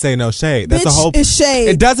and then say no shade. That's Bitch, the whole. it's shade.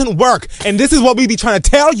 It doesn't work. And this is what we be trying to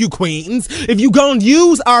tell you, queens. If you gonna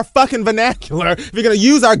use our fucking vernacular, if you're gonna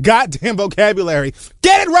use our goddamn vocabulary,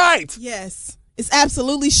 get it right. Yes, it's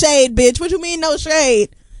absolutely shade, bitch. What you mean no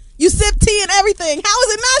shade? You sip tea and everything. How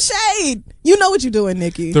is it not shade? You know what you're doing,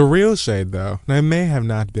 Nikki. The real shade, though, now it may have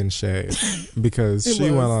not been shade because It she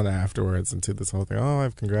was. went on afterwards into this whole thing. Oh,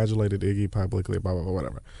 I've congratulated Iggy publicly, blah, blah, blah,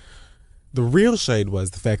 whatever. The real shade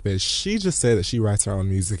was the fact that she just said that she writes her own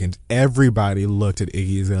music, and everybody looked at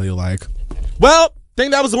Iggy Azalea like, well,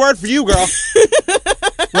 think that was the word for you, girl.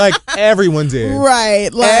 Like, everyone did. Right.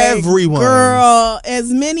 Like, Everyone. Girl,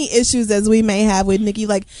 as many issues as we may have with Nikki,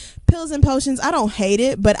 like, pills and potions, I don't hate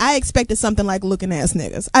it, but I expected something like Looking Ass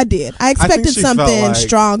Niggas. I did. I expected she felt something like-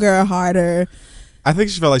 stronger, harder. I think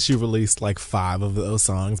she felt like she released like 5 of those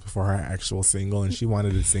songs before her actual single, and she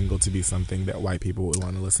wanted a single to be something that white people would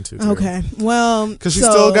want to listen to, too. Okay. Well, Because she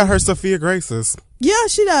still got her Sophia Graces. Yeah,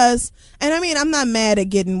 she does. And I mean, I'm not mad at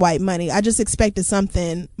getting white money. I just expected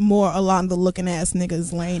something more along the Looking Ass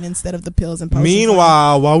Niggas lane instead of the pills and potions.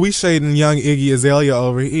 Meanwhile, while we shading young Iggy Azalea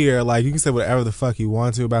over here, like, you can say whatever the fuck you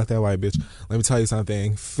want to about that white bitch. Let me tell you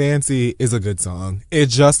something. Fancy is a good song. It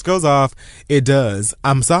just goes off. It does.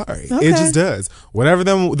 I'm sorry. Okay. It just does. Whatever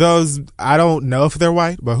those, I don't know if they're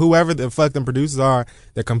white, but whoever the fuck them producers are,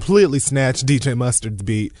 they completely snatched DJ Mustard's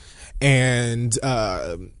beat and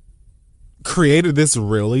created this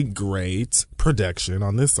really great production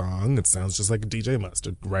on this song. It sounds just like a DJ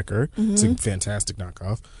Mustard record. It's a fantastic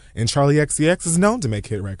knockoff. And Charlie XCX is known to make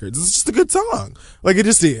hit records. It's just a good song. Like, it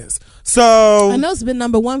just is. So I know it's been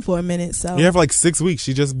 #1 for a minute, so. yeah, for like 6 weeks,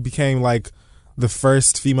 she just became like the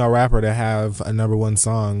first female rapper to have a #1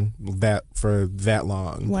 song for that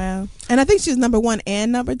long. Wow. And I think she was #1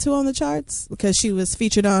 and #2 on the charts because she was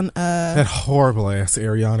featured on That horrible ass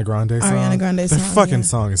Ariana Grande song. Ariana Grande That song, fucking yeah.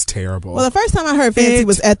 song is terrible. Well, the first time I heard Fancy It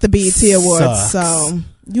was at the BET Awards, sucks. so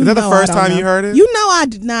you Is that the know first I don't time know. you heard it? You know I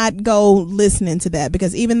did not go listening to that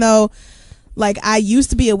because even though like I used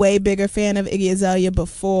to be a way bigger fan of Iggy Azalea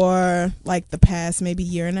before like the past maybe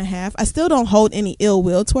year and a half, I still don't hold any ill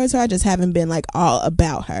will towards her. I just haven't been like all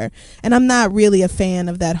about her. And I'm not really a fan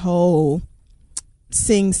of that whole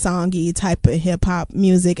sing-songy type of hip-hop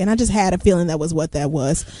music, and I just had a feeling that was what that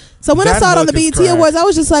was. So when I That saw it on the look is BET correct. Awards, I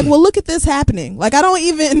was just like, well, look at this happening. Like, I don't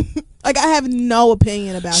even like, I have no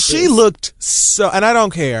opinion about this. She looked so, and I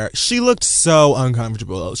don't care, she looked so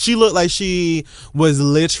uncomfortable. She looked like she was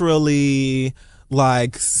literally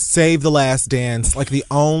like Save the Last Dance, like the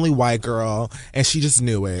only white girl, and she just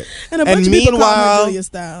knew it. and a bunch of people call her meanwhile, Julia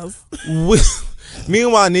Stiles.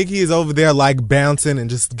 Meanwhile, Nikki is over there like bouncing and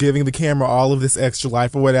just giving the camera all of this extra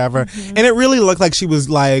life or whatever. And it really looked like she was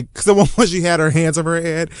like, because at one point she had her hands over her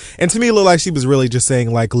head. And to me, it looked like she was really just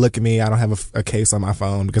saying like, look at me, I don't have a case on my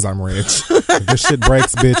phone because I'm rich. If this shit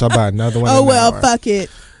breaks, bitch, I'll buy another one. Oh, in an well, hour. fuck it.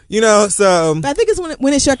 You know, so. But I think it's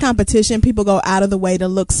when it's your competition, people go out of the way to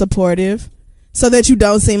look supportive so that you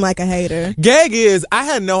don't seem like a hater. Gag is, I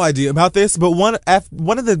had no idea about this, but one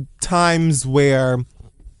of the times where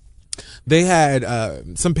they had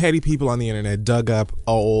some petty people on the internet dug up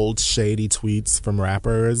old shady tweets from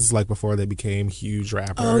rappers, like before they became huge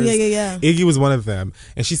rappers. Oh, yeah. Iggy was one of them.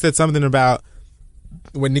 And she said something about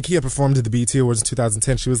when Nicki had performed at the BET Awards in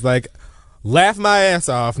 2010, she was like, laugh my ass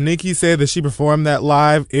off. Nicki said that she performed that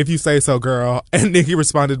live, if you say so, girl. And Nicki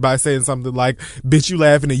responded by saying something like, bitch, you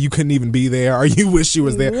laughing and you couldn't even be there, or you wish you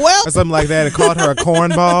was there, Well. or something like that, and called her a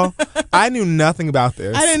cornball. I knew nothing about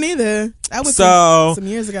this. I didn't either. That was So some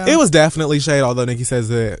years ago. it was definitely shade, although Nicki says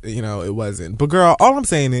that, you know, it wasn't. But girl, all I'm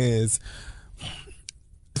saying is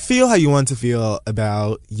feel how you want to feel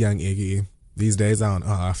about young Iggy. These days, I don't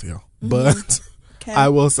know how I feel. But Okay. I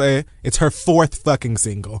will say it's her 4th fucking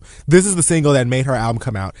single. This is the single that made her album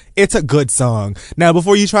come out. It's a good song. Now,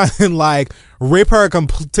 before you try and like rip her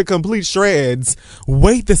to complete shreds,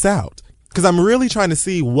 wait this out. Because I'm really trying to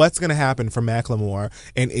see what's going to happen for Macklemore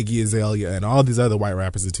and Iggy Azalea and all these other white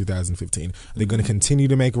rappers in 2015. Are they going to continue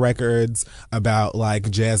to make records about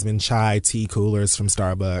like Jasmine chai tea coolers from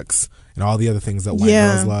Starbucks and all the other things that white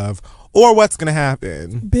girls love? Or what's going to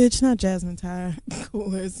happen? Bitch, not Jasmine Tire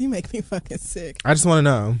coolers. You make me fucking sick. I just want to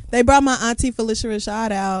know. They brought my auntie Felicia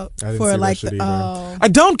Rashad out I didn't for see like that shit the, either. I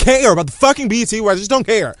don't care about the fucking BET Awards. I just don't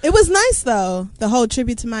care. It was nice though. The whole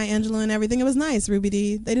tribute to Maya Angelou and everything. It was nice. Ruby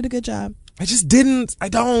D. They did a good job. I just didn't. I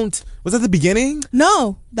don't. Was that the beginning?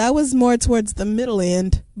 No, that was more towards the middle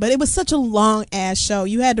end. But it was such a long ass show.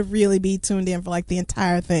 You had to really be tuned in for like the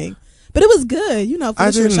entire thing. But it was good. You know,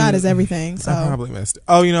 Felicia Rashad is everything. So I probably missed it.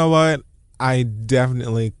 Oh, you know what? I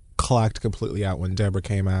definitely clocked completely out when Deborah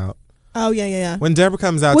came out Oh, yeah. When Deborah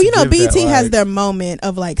comes out, well, to give BT that, has like, their moment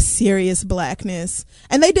of like serious blackness,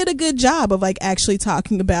 and they did a good job of like actually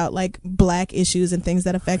talking about like black issues and things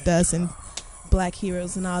that affect us and black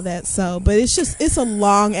heroes and all that. So, but it's a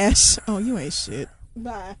long ass. Oh, you ain't shit.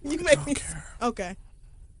 Bye. You can make me. Okay.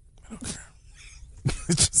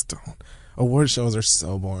 Just don't. Award shows are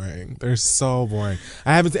so boring. They're so boring.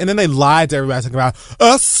 And then they lied to everybody talking about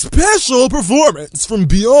a special performance from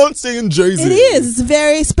Beyonce and Jay-Z. It is. It's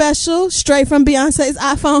very special. Straight from Beyonce's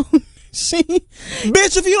iPhone.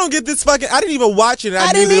 Bitch, if you don't get this fucking, I didn't even watch it.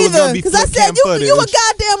 I didn't either, because I said you a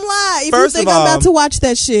goddamn lie. If First you think of all, I'm about to watch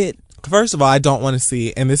that shit. First of all, I don't want to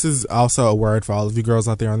see, and this is also a word for all of you girls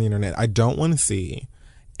out there on the internet, I don't want to see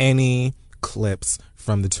any clips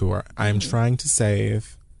from the tour. I'm trying to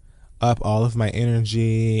save up all of my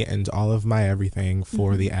energy and all of my everything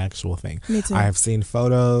for the actual thing. Me too. I have seen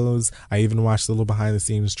photos. I even watched the little behind the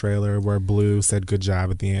scenes trailer where Blue said good job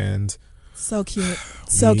at the end. So cute.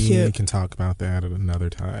 So cute. We can talk about that at another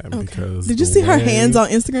time. Okay. Because did you see her hands on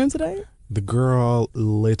Instagram today? The girl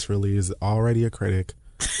literally is already a critic.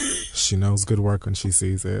 She knows good work when she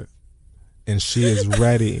sees it. And she is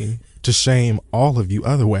ready to shame all of you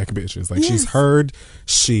other whack bitches. Like, she's heard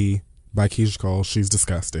She by Keisha Cole. She's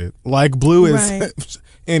disgusted. Like, Blue is... Right.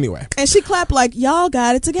 Anyway. And she clapped like, y'all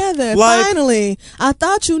got it together. Like, finally. I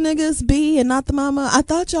thought you niggas be and not the mama. I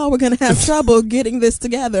thought y'all were going to have trouble getting this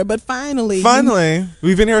together. But finally. Finally.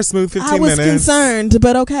 We've been here a smooth 15 minutes. I was concerned,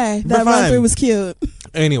 but okay. That run through was cute.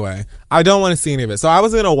 Anyway, I don't want to see any of it. So I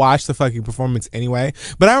was going to watch the fucking performance anyway.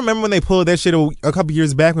 But I remember when they pulled that shit a couple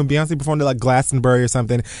years back when Beyonce performed at like Glastonbury or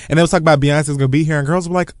something. And they was talking about Beyonce's going to be here. And girls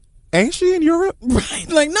were like, ain't she in Europe? Right.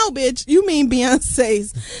 Like, no, bitch. You mean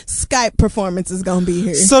Beyonce's Skype performance is going to be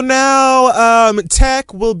here. So now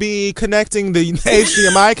tech will be connecting the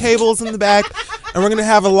HDMI cables in the back. And we're going to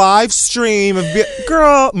have a live stream of...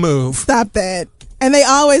 Girl, move. Stop that. And they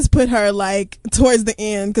always put her like towards the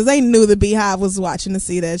end because they knew the Beehive was watching to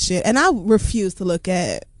see that shit. And I refused to look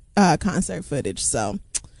at concert footage. So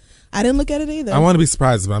I didn't look at it either. I want to be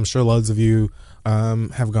surprised, but I'm sure loads of you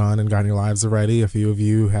have gone and gotten your lives already. A few of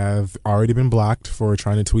you have already been blocked for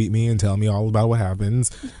trying to tweet me and tell me all about what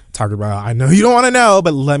happens. Talking about, I know you don't want to know,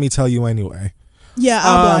 but let me tell you anyway. Yeah,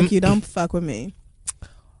 I'll block you. Don't fuck with me.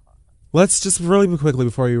 Let's just really quickly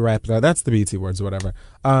before you wrap it up. That's the BT words or whatever.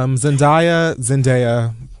 Zendaya,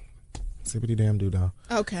 zippity damn doo-dah.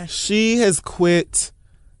 Okay. She has quit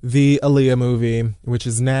the Aaliyah movie, which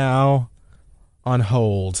is now on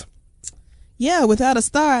hold. Yeah, without a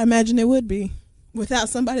star, I imagine it would be. Without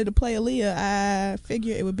somebody to play Aaliyah, I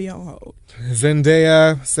figure it would be on hold.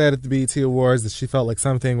 Zendaya said at the BET Awards that she felt like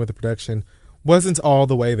something with the production wasn't all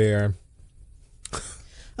the way there.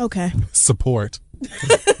 Okay. Support.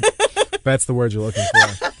 That's the word you're looking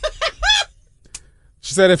for.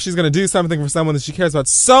 She said if she's going to do something for someone that she cares about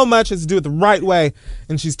so much as to do it the right way,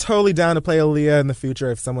 and she's totally down to play Aaliyah in the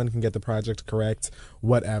future if someone can get the project correct,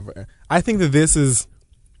 whatever. I think that this is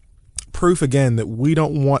proof again that we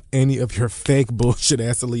don't want any of your fake bullshit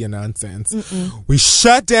ass Aaliyah nonsense. We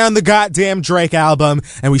shut down the goddamn Drake album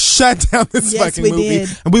and we shut down this fucking movie,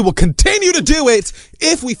 and we will continue to do it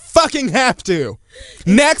if we fucking have to.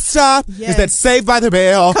 Next stop is that Saved by the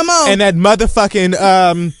Bell. Come on. And that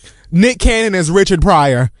motherfucking Nick Cannon as Richard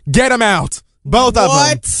Pryor. Get him out. Both of them.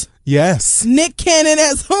 What? Yes. Nick Cannon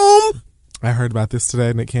as whom? I heard about this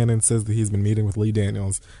today. Nick Cannon says that he's been meeting with Lee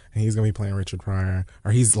Daniels and he's going to be playing Richard Pryor,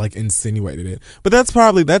 or he's like insinuated it. But that's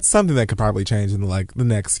something that could probably change in like the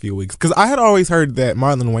next few weeks. Because I had always heard that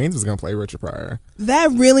Marlon Wayans was going to play Richard Pryor.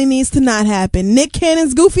 That really needs to not happen. Nick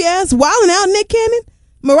Cannon's goofy ass, wilding out Nick Cannon?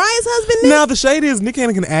 Mariah's husband, Nick? Now, the shade is Nick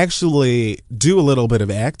Cannon can actually do a little bit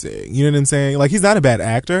of acting. You know what I'm saying? Like, he's not a bad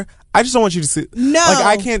actor. I just don't want you to see... No. Like,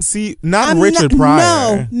 I can't see... Richard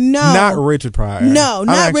Pryor. No. Not Richard Pryor. No,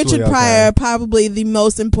 not Richard Pryor. Probably the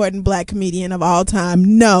most important black comedian of all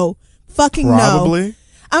time. No. Fucking Probably. no.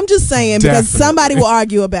 I'm just saying, because somebody will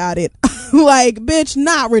argue about it. Like, bitch,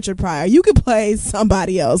 not Richard Pryor. You could play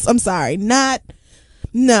somebody else. I'm sorry. Not...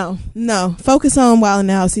 No. Focus on Wild 'N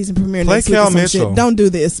Out season premiere next week. Play Kel Mitchell. Shit. Don't do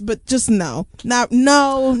this, but just no. Not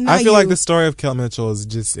I feel like the story of Kel Mitchell is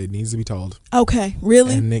just, it needs to be told. Okay,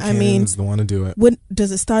 really? And Nick Cannon's the one to do it. What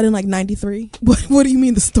does it start in like 93? What do you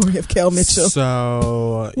mean the story of Kel Mitchell?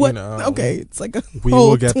 So, you know. Okay, it's like a we whole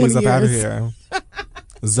will get these up years. out of here.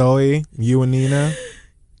 Zoe, you and Nina.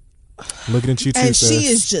 Looking at you too, and sis. she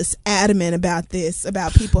is just adamant about this,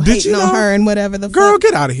 about people hating on her and whatever the girl, fuck.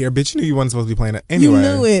 get out of here, bitch. You knew you weren't supposed to be playing it anyway. You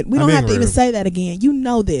knew it. We don't have to even say that again. You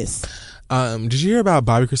know this. Did you hear about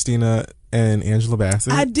Bobby Christina and Angela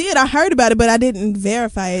Bassett? I did. I heard about it, but I didn't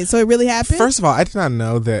verify it. So it really happened? First of all, I did not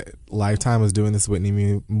know that Lifetime was doing this Whitney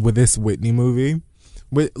movie.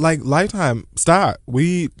 With Lifetime, stop. What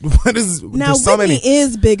is now? so Whitney many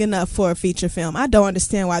is big enough for a feature film. I don't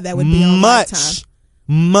understand why that would be on Lifetime.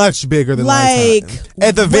 Much bigger than Lifetime.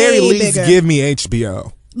 At the very least, bigger. give me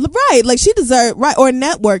HBO. Right, like she deserves or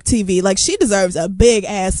network TV. Like she deserves a big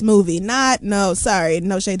ass movie. No shade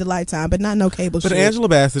to Lifetime, but not no cable shit. But Angela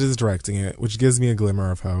Bassett is directing it, which gives me a glimmer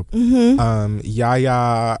of hope.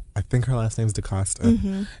 Yaya, I think her last name's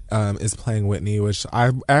DaCosta, is playing Whitney, which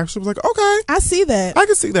I actually was like, okay, I see that. I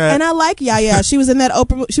can see that, and I like Yaya. She was in that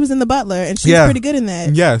Oprah. She was in The Butler, and she's pretty good in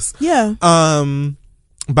that. Yes. Yeah.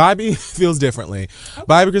 Bobby feels differently.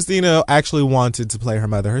 Bobby Christina actually wanted to play her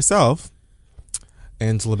mother herself.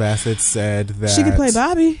 Angela Bassett said that she could play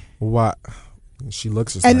Bobby. What? She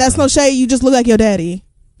looks just and like that's her. no shade. You just look like your daddy.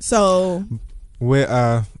 So,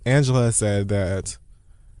 Angela said that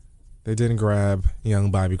they didn't grab young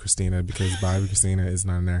Bobby Christina because Bobby Christina is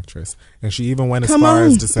not an actress, and she even went as far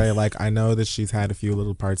as to say, like, I know that she's had a few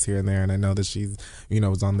little parts here and there, and I know that she's,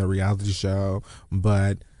 was on the reality show,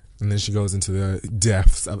 but, and then she goes into the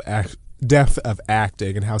depth of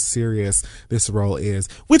acting and how serious this role is.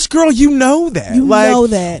 Which, girl, you know that. You know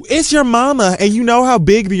that. It's your mama, and you know how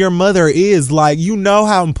big your mother is. Like, you know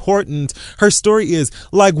how important her story is.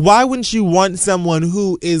 Like, why wouldn't you want someone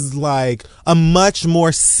who is, like, a much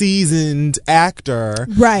more seasoned actor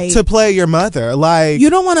to play your mother? Like,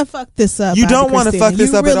 you don't want to fuck this up. You don't want to fuck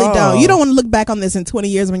this up at all. You really don't. You don't want to look back on this in 20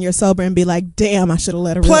 years when you're sober and be like, damn, I should have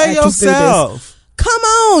let her play yourself. Come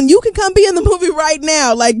on, you can come be in the movie right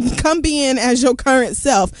now. Like, come be in as your current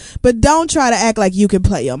self. But don't try to act like you can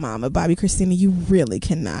play your mama, Bobby Christina. You really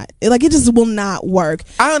cannot. It just will not work.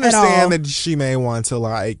 I understand that she may want to,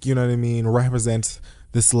 like, you know what I mean, represent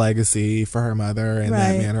this legacy for her mother in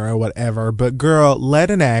that manner or whatever. But, girl,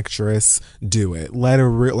 let an actress do it. Let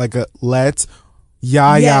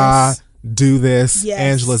Yaya do this. Yes.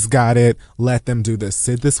 Angela's got it. Let them do this.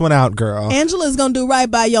 Sit this one out, girl. Angela's gonna do right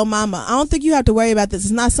by your mama. I don't think you have to worry about this.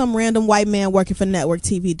 It's not some random white man working for network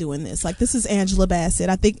TV doing this. Like, this is Angela Bassett.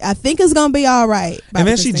 I think it's gonna be all right. And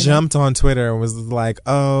then she jumped on Twitter and was like,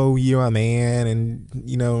 "Oh, you're a man, and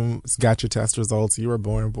got your test results. You were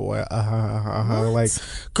born a boy." Like,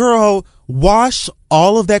 girl, wash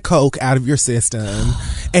all of that coke out of your system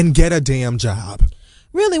and get a damn job.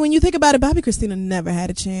 Really, when you think about it, Bobby Christina never had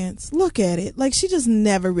a chance. Look at it. Like, she just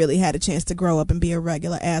never really had a chance to grow up and be a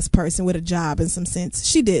regular ass person with a job in some sense.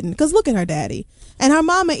 She didn't. Because look at her daddy. And her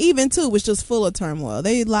mama even, too, was just full of turmoil.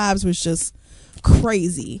 Their lives was just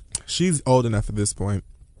crazy. She's old enough at this point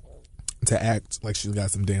to act like she's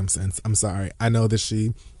got some damn sense. I'm sorry. I know that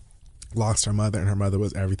she lost her mother and her mother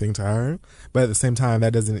was everything to her, but at the same time,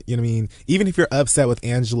 that doesn't, you know what I mean, even if you're upset with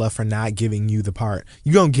Angela for not giving you the part,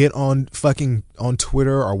 you gonna get on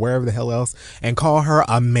Twitter or wherever the hell else and call her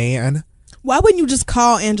a man? Why wouldn't you just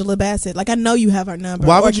call Angela Bassett? Like, I know you have her number.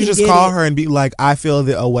 Why would you just call her and be like, I feel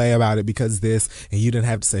a way about it because this, and you didn't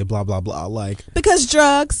have to say blah, blah, blah. Like, because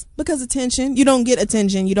drugs, because attention. You don't get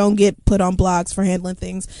attention. You don't get put on blogs for handling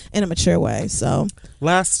things in a mature way. So,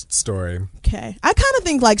 last story. Okay. I kind of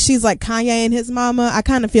think like she's like Kanye and his mama. I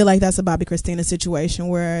kind of feel like that's a Bobby Christina situation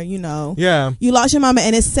where, you lost your mama,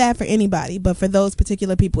 and it's sad for anybody, but for those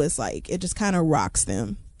particular people, it's like, it just kind of rocks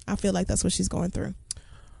them. I feel like that's what she's going through.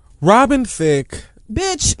 Robin Thicke.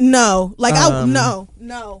 Bitch, no. Like,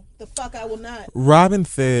 no. The fuck I will not. Robin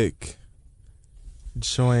Thicke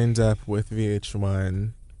joined up with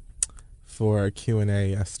VH1 for a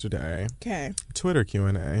Q&A yesterday. Okay. Twitter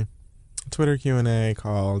Q&A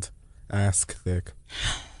called Ask Thicke.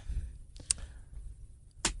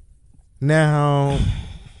 Now,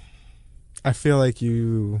 I feel like Do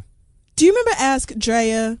you remember Ask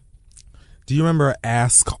Drea? Do you remember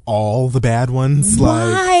Ask All the Bad Ones?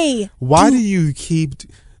 Why? Why do you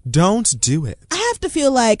don't do it? I have to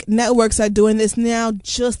feel like networks are doing this now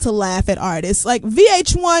just to laugh at artists. Like,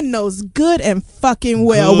 VH1 knows good and fucking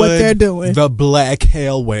well what they're doing. The black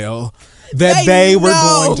hell whale that they were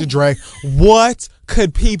going to drag. What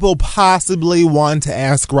could people possibly want to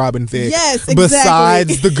ask Robin Thicke? Yes, exactly.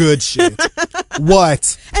 Besides the good shit.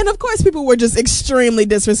 What? And of course, people were just extremely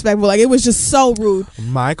disrespectful. Like, it was just so rude.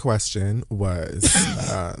 My question was,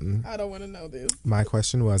 I don't want to know this. My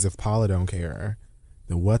question was, if Paula don't care,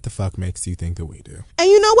 then what the fuck makes you think that we do? And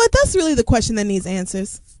you know what? That's really the question that needs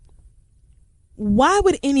answers. Why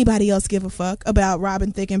would anybody else give a fuck about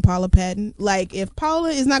Robin Thicke and Paula Patton? Like, if Paula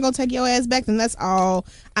is not going to take your ass back, then that's all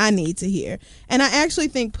I need to hear. And I actually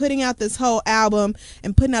think putting out this whole album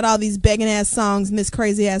and putting out all these begging ass songs and this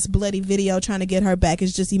crazy ass bloody video trying to get her back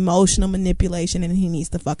is just emotional manipulation, and he needs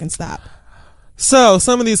to fucking stop. So,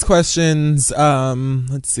 some of these questions,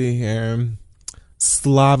 let's see here.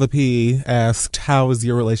 Slava P asked, how was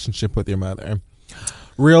your relationship with your mother?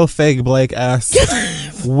 Real Fake Blake asked,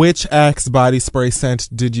 which Axe body spray scent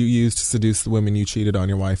did you use to seduce the women you cheated on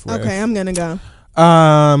your wife with? Okay, I'm gonna go.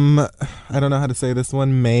 I don't know how to say this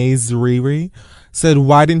one. Maze Riri said,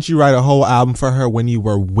 why didn't you write a whole album for her when you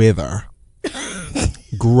were with her?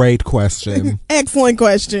 Great question. Excellent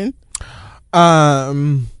question.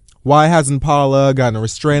 Why hasn't Paula gotten a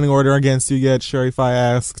restraining order against you yet? Sherry Fi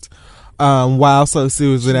asked. Wow, so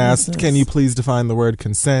Susan asked, can you please define the word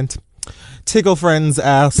consent? Tickle Friends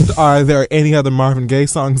asked, are there any other Marvin Gaye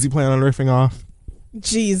songs you plan on riffing off?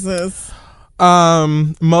 Jesus.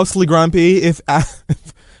 Mostly Grumpy. If I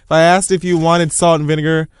asked if you wanted salt and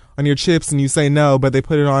vinegar on your chips and you say no, but they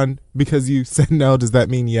put it on because you said no, does that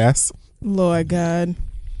mean yes? Lord God.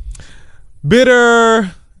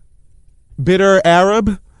 Bitter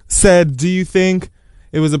Arab said, do you think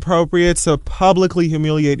it was appropriate to publicly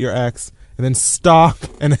humiliate your ex and then stalk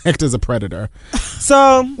and act as a predator?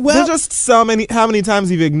 So, there's just how many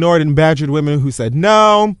times you've ignored and badgered women who said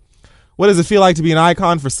no. What does it feel like to be an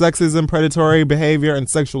icon for sexism, predatory behavior, and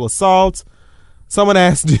sexual assault? Someone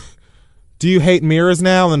asked, do you hate mirrors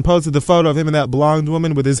now? And posted the photo of him and that blonde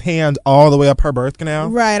woman with his hand all the way up her birth canal.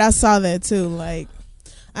 Right, I saw that too. Like,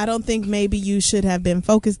 I don't think maybe you should have been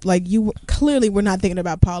focused. Like, you clearly were not thinking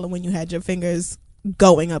about Paula when you had your fingers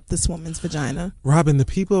going up this woman's vagina. Robin, the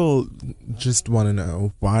people just want to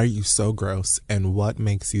know, why are you so gross, and what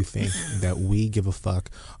makes you think that we give a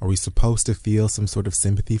fuck? Are we supposed to feel some sort of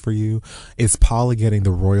sympathy for you? Is Paula getting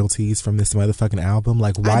the royalties from this motherfucking album?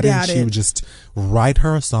 Like, why didn't you just write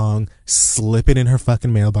her a song, slip it in her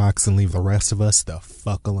fucking mailbox, and leave the rest of us the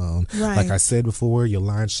fuck alone? Right. Like I said before, your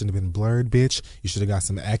lines shouldn't have been blurred, bitch. You should have got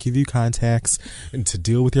some AccuView contacts and to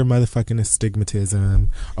deal with your motherfucking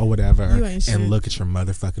astigmatism or whatever, and look at your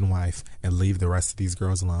motherfucking wife and leave the rest of these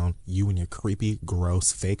girls alone. You and your creepy,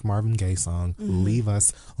 gross, fake Marvin Gaye song. Leave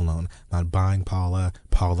us alone. Not buying Paula.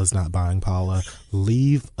 Paula's not buying Paula.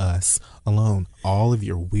 Leave us alone. All of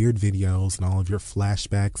your weird videos and all of your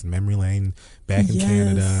flashbacks and memory lane back in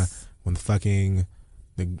Canada when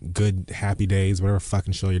the good happy days, whatever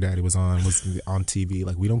fucking show your daddy was on TV.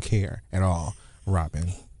 Like, we don't care at all,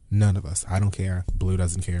 Robin. None of us. I don't care. Blue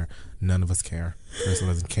doesn't care. None of us care. Crystal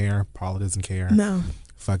doesn't care. Paula doesn't care. No.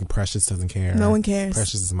 Fucking Precious doesn't care. No one cares.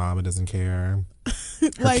 Precious' mama doesn't care. Her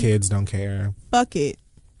like, kids don't care. Fuck it.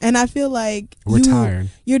 And I feel like we're tired.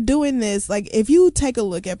 You're doing this. Like, if you take a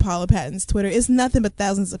look at Paula Patton's Twitter, it's nothing but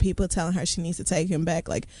thousands of people telling her she needs to take him back.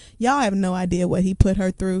 Like, y'all have no idea what he put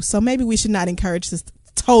her through. So maybe we should not encourage this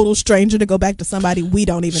total stranger to go back to somebody we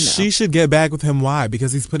don't even know. She should get back with him. Why?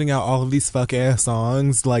 Because he's putting out all of these fuck ass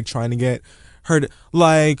songs, like trying to get her to,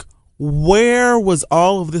 like, where was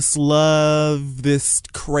all of this love, this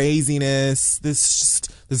craziness, this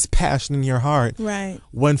passion in your heart? Right.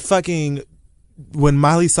 When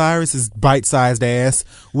Miley Cyrus's bite-sized ass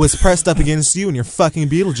was pressed up against you in your fucking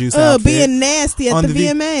Beetlejuice outfit, being nasty at the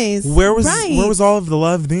VMAs. Where was all of the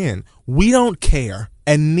love then? We don't care,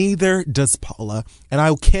 and neither does Paula. And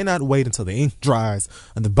I cannot wait until the ink dries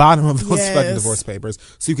on the bottom of those fucking divorce papers,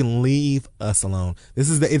 so you can leave us alone.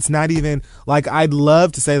 It's not even like, I'd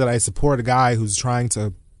love to say that I support a guy who's trying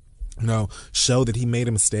to, show that he made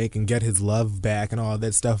a mistake and get his love back and all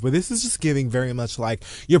that stuff. But this is just giving very much like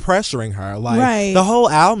you're pressuring her. Like, the whole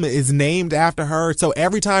album is named after her. So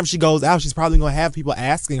every time she goes out, she's probably going to have people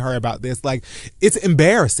asking her about this. Like, it's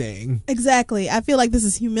embarrassing. Exactly. I feel like this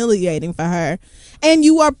is humiliating for her. And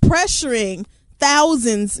you are pressuring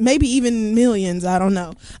thousands, maybe even millions, I don't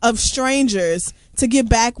know, of strangers to get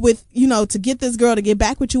back with, to get this girl to get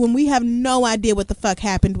back with you when we have no idea what the fuck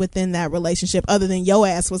happened within that relationship other than your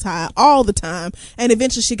ass was high all the time and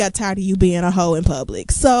eventually she got tired of you being a hoe in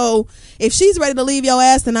public. So if she's ready to leave your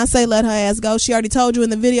ass, then I say let her ass go. She already told you in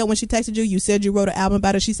the video when she texted you, you said you wrote an album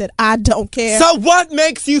about it. She said, I don't care. So what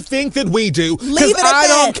makes you think that we do? Because I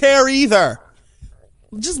don't care either.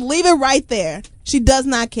 Just leave it right there. She does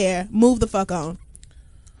not care. Move the fuck on.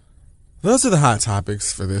 Those are the hot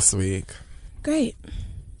topics for this week. Great.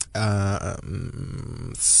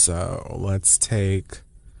 So let's take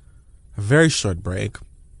a very short break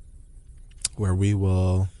where we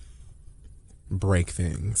will break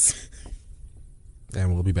things.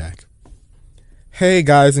 And we'll be back. Hey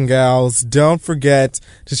guys and gals, don't forget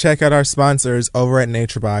to check out our sponsors over at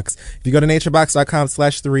NatureBox. If you go to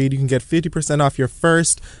naturebox.com/theread, you can get 50% off your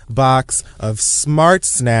first box of smart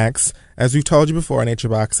snacks. As we've told you before,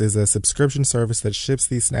 NatureBox is a subscription service that ships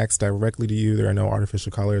these snacks directly to you. There are no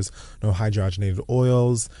artificial colors, no hydrogenated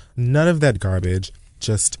oils, none of that garbage,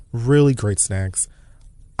 just really great snacks.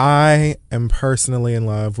 I am personally in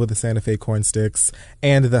love with the Santa Fe corn sticks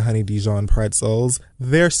and the honey Dijon pretzels.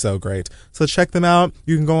 They're so great. So check them out.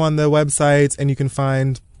 You can go on the website and you can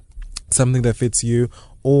find something that fits you,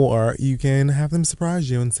 or you can have them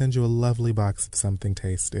surprise you and send you a lovely box of something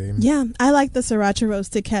tasty. Yeah, I like the sriracha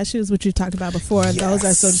roasted cashews, which we talked about before.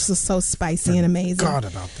 Yes. Those are so spicy and amazing. God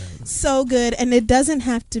about them. So good. And it doesn't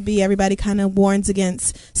have to be, everybody kind of warns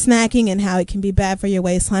against snacking and how it can be bad for your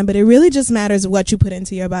waistline, but it really just matters what you put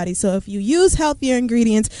into your body. So if you use healthier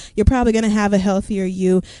ingredients, you're probably going to have a healthier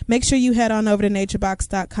you. Make sure you head on over to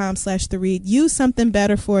naturebox.com/theread. Use something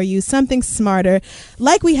better for you, something smarter.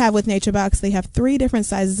 Like we have with NatureBox, they have 3 different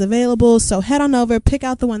sizes available. So head on over, pick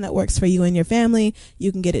out the one that works for you and your family.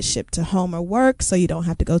 You can get it shipped to home or work, so you don't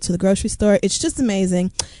have to go to the grocery store. It's just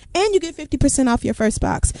amazing. And you get 50% off your first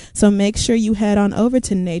box. So make sure you head on over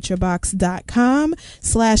to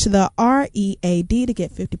naturebox.com/theREAD to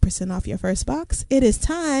get 50% off your first box. It is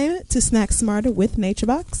time to snack smarter with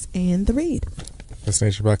NatureBox and The Read. That's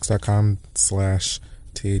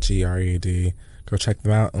naturebox.com/THEREAD. Go check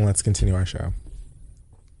them out and let's continue our show.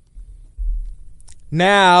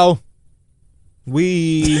 Now,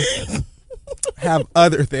 we have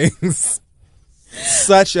other things,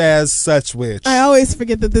 such as Such Witch. I always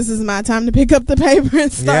forget that this is my time to pick up the paper and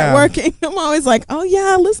start working. I'm always like, oh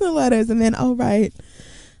yeah, listener letters, and then, oh right,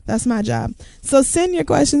 that's my job. So send your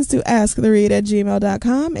questions to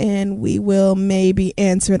asktheread@gmail.com, and we will maybe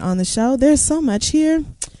answer it on the show. There's so much here.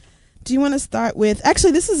 Do you want to start with,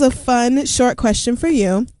 actually, this is a fun, short question for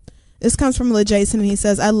you. This comes from LeJason, and he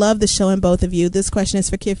says, I love the show and both of you. This question is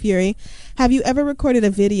for Kid Fury. Have you ever recorded a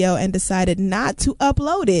video and decided not to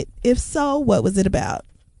upload it? If so, what was it about?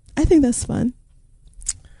 I think that's fun.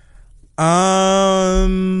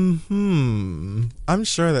 I'm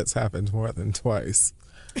sure that's happened more than twice.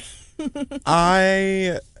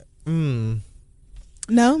 No,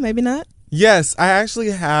 maybe not. Yes, I actually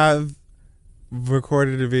have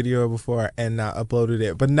recorded a video before and not uploaded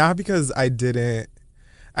it, but not because I didn't.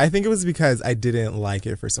 I think it was because I didn't like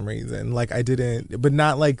it for some reason. Like I didn't, but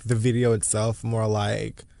not like the video itself, more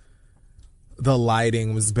like the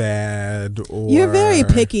lighting was bad. Or you're very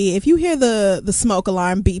picky. If you hear the smoke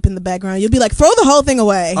alarm beep in the background, you'll be like, throw the whole thing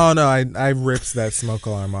away. Oh no, I ripped that smoke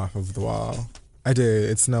alarm off of the wall. I did.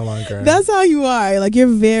 It's no longer. That's how you are. Like, you're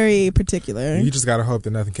very particular. You just gotta hope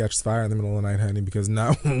that nothing catches fire in the middle of the night, honey, because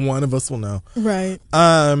not one of us will know. Right.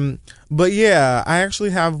 But yeah, I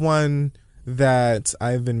actually have one that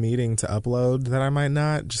I've been meaning to upload that I might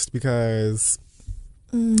not, just because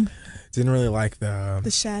didn't really like the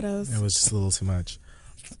shadows. It was just a little too much.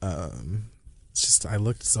 It's just I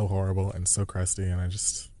looked so horrible and so crusty, and I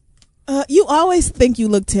just you always think you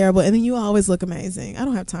look terrible, and then you always look amazing. I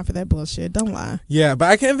don't have time for that bullshit. Don't lie. Yeah, but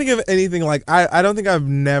I can't think of anything like I don't think I've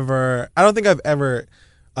ever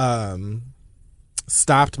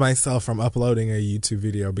stopped myself from uploading a YouTube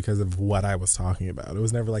video because of what I was talking about. It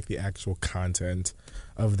was never like the actual content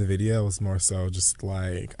of the video. It was more so just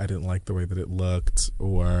like I didn't like the way that it looked,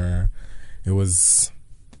 or it was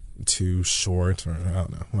too short, or I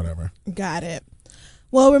don't know, whatever. Got it.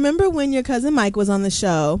 Well, remember when your cousin Mike was on the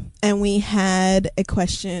show and we had a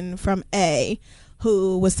question from A,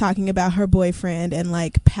 who was talking about her boyfriend and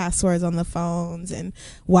like passwords on the phones and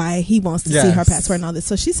why he wants to see her password and all this.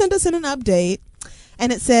 So she sent us in an update.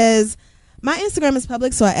 And it says, my Instagram is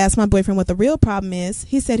public, so I asked my boyfriend what the real problem is.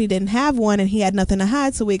 He said he didn't have one and he had nothing to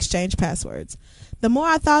hide, so we exchanged passwords. The more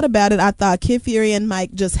I thought about it, I thought Kid Fury and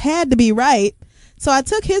Mike just had to be right. So I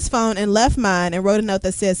took his phone and left mine and wrote a note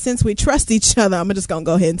that says, since we trust each other, I'm just going to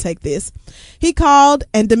go ahead and take this. He called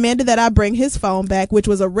and demanded that I bring his phone back, which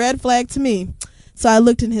was a red flag to me. So I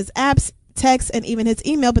looked in his apps, texts, and even his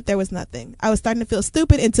email, but there was nothing. I was starting to feel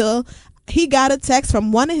stupid until he got a text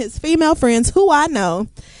from one of his female friends who I know,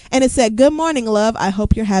 and it said, good morning, love. I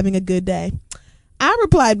hope you're having a good day. I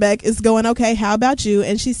replied back, it's going okay. How about you?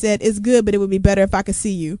 And she said, it's good, but it would be better if I could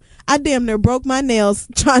see you. I damn near broke my nails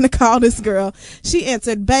trying to call this girl. She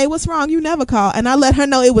answered, bae, what's wrong? You never call. And I let her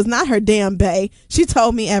know it was not her damn bae. She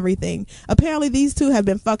told me everything. Apparently these two have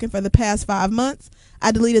been fucking for the past 5 months.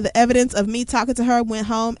 I deleted the evidence of me talking to her, went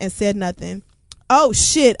home, and said nothing. Oh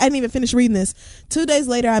shit, I didn't even finish reading this. 2 days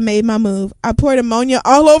later, I made my move. I poured ammonia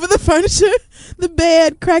all over the furniture, the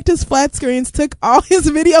bed, cracked his flat screens, took all his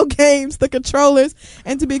video games, the controllers,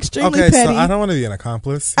 and to be extremely petty. Okay, so I don't want to be an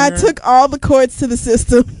accomplice here. I took all the cords to the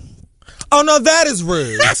system. Oh no, that is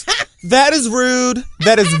rude. That is rude.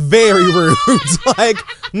 That is very rude. Like,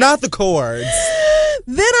 not the cords.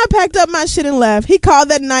 Then I packed up my shit and left. He called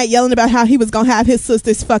that night yelling about how he was going to have his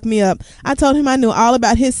sisters fuck me up. I told him I knew all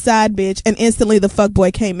about his side bitch, and instantly the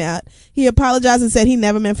fuckboy came out. He apologized and said he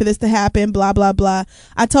never meant for this to happen, blah, blah, blah.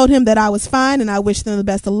 I told him that I was fine and I wished him the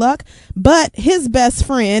best of luck, but his best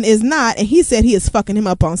friend is not, and he said he is fucking him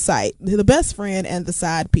up on sight. The best friend and the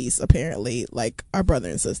side piece, apparently, like, are brother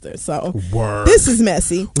and sister. So, this is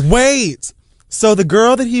messy. Wait. So the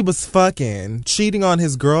girl that he was fucking, cheating on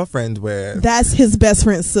his girlfriend with. That's his best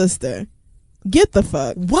friend's sister. Get the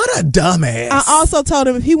fuck. What a dumbass. I also told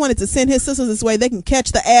him if he wanted to send his sisters this way, they can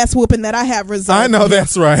catch the ass whooping that I have reserved. I know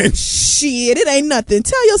that's right. Shit, it ain't nothing.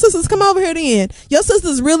 Tell your sisters come over here then. Your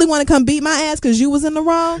sisters really want to come beat my ass because you was in the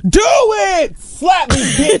wrong? Do it! Slap me,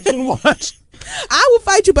 bitch, and watch. I will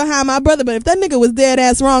fight you behind my brother, but if that nigga was dead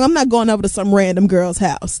ass wrong, I'm not going over to some random girl's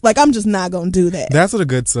house. Like, I'm just not going to do that. That's what a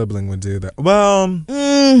good sibling would do. That. Well,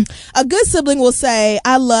 a good sibling will say,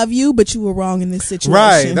 I love you, but you were wrong in this situation.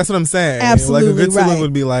 Right, that's what I'm saying. Absolutely like a good sibling right.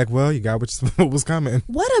 would be like, well, you got what was coming.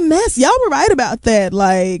 What a mess. Y'all were right about that.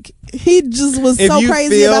 Like, he just was so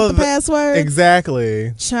crazy about the password.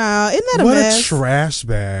 Exactly. Child, isn't that a what mess? What a trash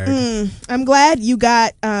bag. I'm glad you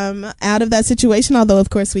got out of that situation, although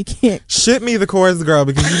of course we can't. Ship me the cords, girl,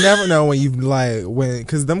 because you never know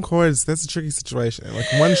because them cords, that's a tricky situation. Like,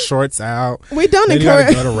 one shorts out. We don't then encourage.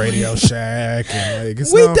 You gotta go to Radio Shack. And, like,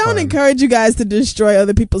 it's we not don't fun. encourage you guys to destroy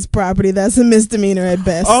other people's property. That's a misdemeanor at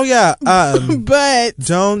best. Oh yeah, but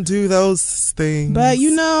don't do those things. But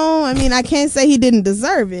I mean, I can't say he didn't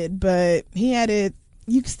deserve it, but he had it.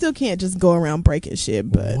 You still can't just go around breaking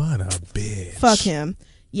shit. But what a bitch. Fuck him.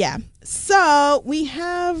 Yeah. So we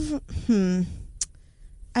have.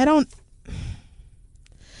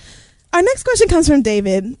 Our next question comes from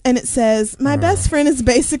David, and it says, "My best friend is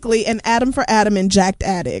basically an Adam for Adam and jacked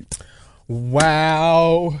addict."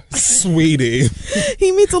 Wow, sweetie.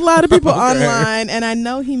 He meets a lot of people online, and I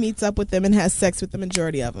know he meets up with them and has sex with the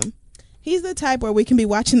majority of them. He's the type where we can be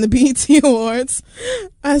watching the BET Awards,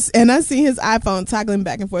 and I see his iPhone toggling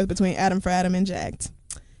back and forth between Adam for Adam and jacked.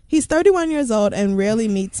 He's 31 years old and rarely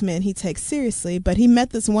meets men he takes seriously, but he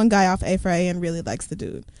met this one guy off A4A and really likes the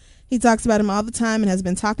dude. He talks about him all the time and has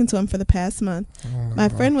been talking to him for the past month. My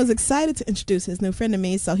friend was excited to introduce his new friend to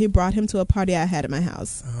me, so he brought him to a party I had at my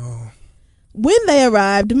house. When they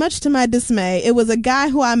arrived, much to my dismay, it was a guy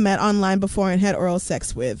who I met online before and had oral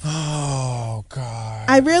sex with. Oh, God.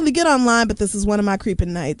 I rarely get online, but this is one of my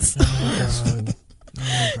creeping nights. God.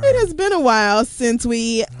 It has been a while since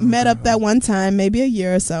we met up that one time, maybe a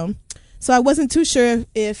year or so. So I wasn't too sure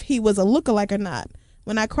if he was a lookalike or not.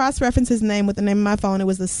 When I cross-referenced his name with the name of my phone, it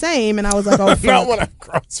was the same, and I was like, oh, fuck. Not when I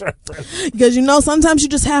cross-reference. Because, sometimes you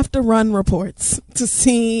just have to run reports to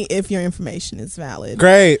see if your information is valid.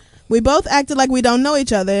 Great. We both acted like we don't know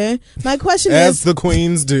each other. My question As is, the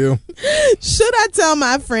queens do. Should I tell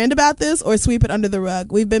my friend about this or sweep it under the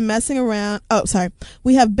rug? We've been messing around.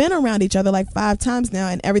 We have been around each other like 5 times now,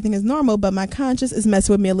 and everything is normal, but my conscience is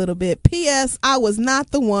messing with me a little bit. P.S. I was not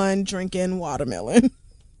the one drinking watermelon.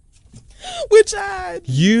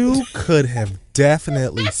 You could have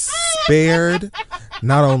definitely spared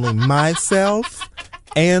not only myself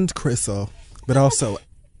and Crystal, but also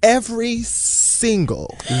every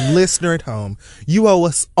single listener at home. You owe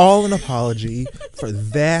us all an apology for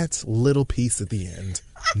that little piece at the end.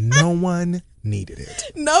 No one needed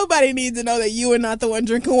it. Nobody needs to know that you were not the one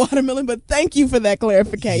drinking watermelon, but thank you for that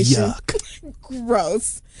clarification. Yuck.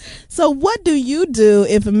 Gross. So what do you do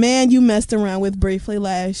if a man you messed around with briefly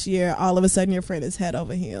last year, all of a sudden your friend is head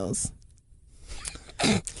over heels?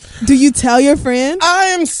 Do you tell your friend? I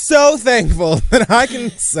am so thankful that I can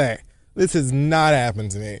say this has not happened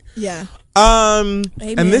to me. Yeah. And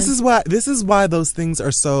Amen. this is why those things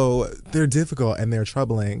are they're difficult and they're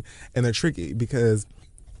troubling and they're tricky, because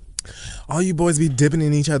all you boys be dipping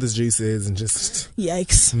in each other's juices and just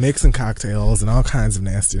yikes, mixing cocktails and all kinds of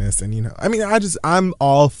nastiness. And I'm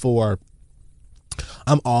all for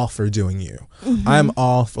doing you. Mm-hmm. I'm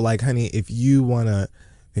all for, like, honey, if you wanna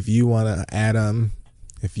Adam,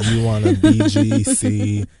 if you wanna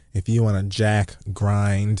BGC, if you wanna jack,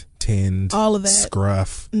 grind, tinned, all of that,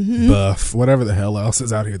 scruff, buff, whatever the hell else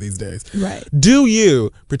is out here these days. Right. Do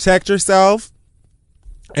you protect yourself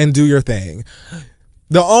and do your thing.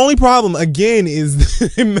 The only problem, again, is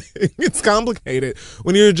it's complicated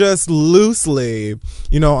when you're just loosely,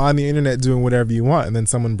 on the internet doing whatever you want, and then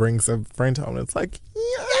someone brings a friend home, and it's like,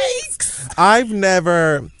 yikes.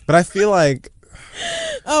 But I feel like,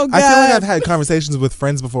 oh God. I feel like I've had conversations with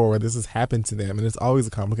friends before where this has happened to them, and it's always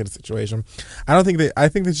a complicated situation. I think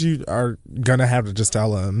that you are gonna have to just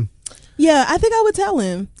tell them. Yeah, I think I would tell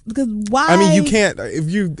him, Because why? I mean, you can't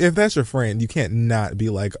if that's your friend, you can't not be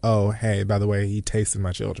like, oh, hey, by the way, he tasted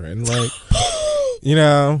my children. Like, you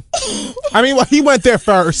know, I mean, well, he went there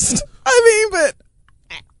first. I mean,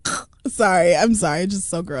 but sorry, I'm sorry, it's just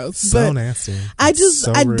so gross. So but nasty. I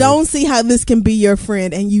rude. don't see how this can be your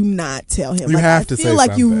friend and you not tell him. You like, have to I feel say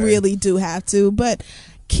like you something. really do have to, but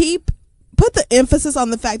put the emphasis on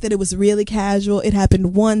the fact that it was really casual. It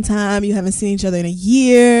happened one time. You haven't seen each other in a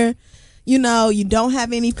year. You know, you don't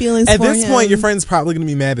have any feelings At for him. this point, your friend's probably going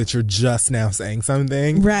to be mad that you're just now saying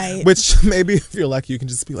something. Right. Which maybe if you're lucky, you can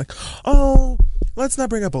just be like, oh, let's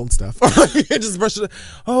not bring up old stuff. Or just brush it.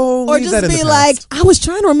 Oh, or leave that just in be the like, past. I was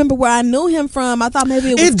trying to remember where I knew him from. I thought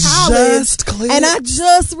maybe it was college. Just clicked. And I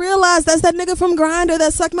just realized that's that nigga from Grindr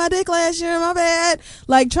that sucked my dick last year. My bad.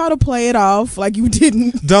 Like, try to play it off like you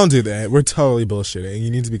didn't. Don't do that. We're totally bullshitting.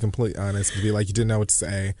 You need to be completely honest and be like, you didn't know what to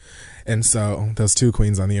say. And so those two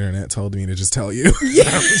queens on the internet told me to just tell you.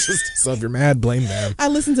 Yeah. So if you're mad, blame them. I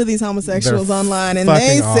listened to these homosexuals They're online and fucking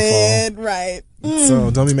they awful. said, right. So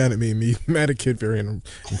don't be mad at me. Be mad at Kid Fury and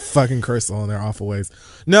fucking Crystal in their awful ways.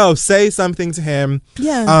 No, say something to him.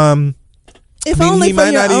 Yeah. If I mean, only he for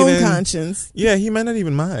might your not own even- conscience. Yeah, he might not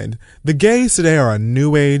even mind. The gays today are a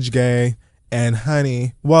new age gay. And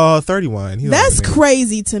honey, well, 31. He's That's older than me.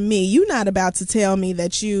 crazy to me. You're not about to tell me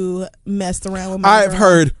that you messed around with my I've girl.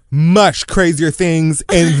 heard much crazier things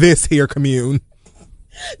in this here commune.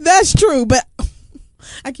 That's true, but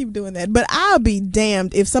I keep doing that. But I'll be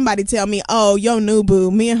damned if somebody tell me, oh, yo, new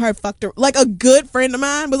boo, me and her fucked her. Like a good friend of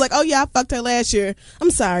mine was like, oh, yeah, I fucked her last year.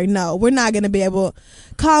 I'm sorry. No, we're not going to be able.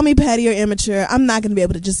 Call me petty or immature. I'm not going to be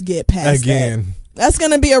able to just get past Again. that. That's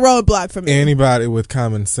going to be a roadblock for me. Anybody with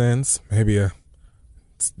common sense, maybe a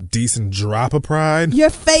decent drop of pride, Your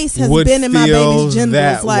face has would been in my feel baby's genitals.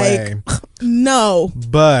 that Like, way. no,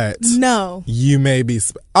 But no. you may be.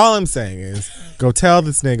 All I'm saying is, go tell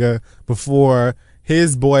this nigga before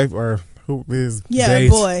his boy or who his Yeah, date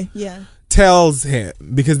boy. Yeah. tells him,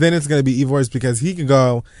 because then it's gonna be even worse because he can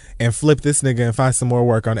go and flip this nigga and find some more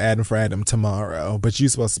work on Adam for Adam tomorrow. But you're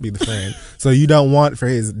supposed to be the friend, so you don't want for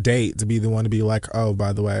his date to be the one to be like, oh,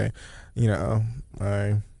 by the way, you know,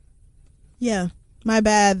 Yeah. My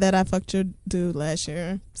bad that I fucked your dude last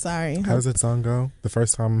year. Sorry. how does that song go? The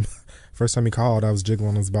first time he called, I was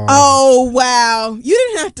jiggling his balls. Oh, wow. You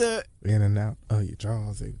didn't have to. In and out of your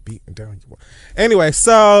jaws, they beating down your. Anyway,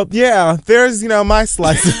 so yeah, there's my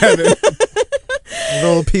slice of heaven. A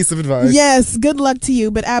little piece of advice. Yes, good luck to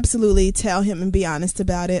you, but absolutely tell him and be honest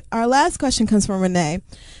about it. Our last question comes from Renee,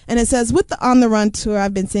 and it says, with the On the Run tour,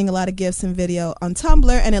 I've been seeing a lot of gifs and video on Tumblr,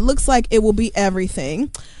 and it looks like it will be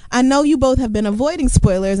everything. I know you both have been avoiding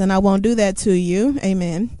spoilers, and I won't do that to you.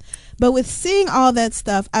 Amen. But with seeing all that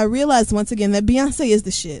stuff, I realized once again that Beyonce is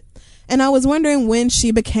the shit. And I was wondering when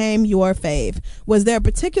she became your fave. Was there a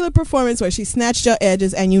particular performance where she snatched your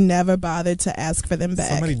edges and you never bothered to ask for them back?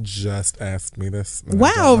 Somebody just asked me this. and I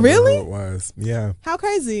Wow, don't remember really? who it was. Yeah. How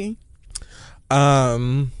crazy.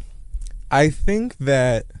 I think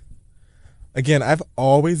that, again, I've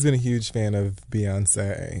always been a huge fan of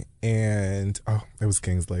Beyonce, and it was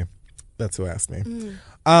Kingsley. That's who asked me.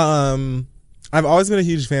 I've always been a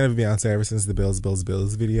huge fan of Beyonce ever since the Bills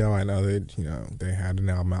video. I know that they had an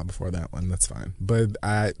album out before that one. That's fine, but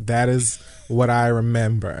that is what I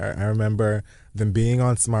remember. I remember them being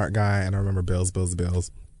on Smart Guy, and I remember Bills,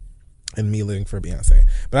 and me living for Beyonce.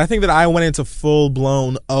 But I think that I went into full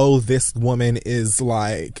blown, this woman is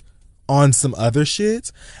like on some other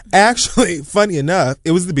shit. Actually, funny enough,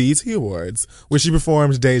 it was the BET Awards where she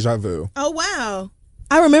performed Deja Vu. Oh, wow.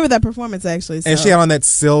 I remember that performance, actually. So. And she had on that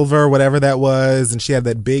silver, whatever that was, and she had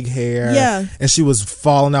that big hair. Yeah. And she was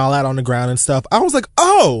falling all out on the ground and stuff. I was like,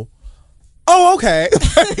 oh, okay.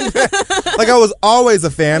 Like, I was always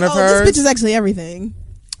a fan of hers. This bitch is actually everything.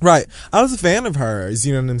 Right. I was a fan of hers,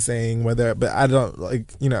 you know what I'm saying? But I don't,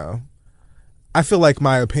 I feel like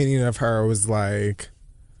my opinion of her was like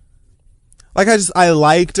I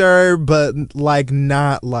liked her, but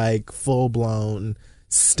not full blown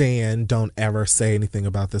stan, don't ever say anything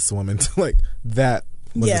about this woman. That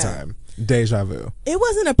was the time. Deja Vu. It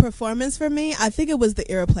wasn't a performance for me. I think it was the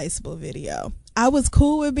Irreplaceable video. I was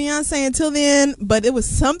cool with Beyonce until then, but it was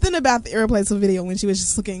something about the Irreplaceable video when she was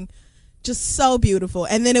just looking just so beautiful.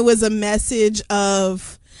 And then it was a message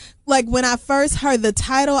of, when I first heard the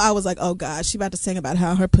title, I was like, oh God, she about to sing about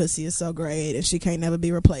how her pussy is so great and she can't never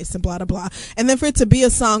be replaced and blah, blah, blah. And then for it to be a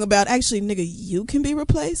song about, actually, nigga, you can be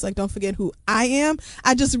replaced. Don't forget who I am.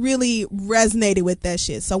 I just really resonated with that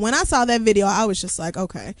shit. So when I saw that video, I was just like,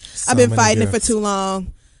 okay, I've been fighting it for too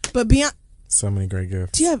long. But Beyonce. So many great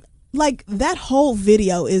gifts. Do you have, that whole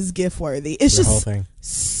video is gift worthy. It's The just whole thing.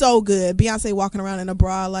 So good. Beyonce walking around in a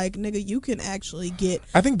bra, like, nigga, you can actually get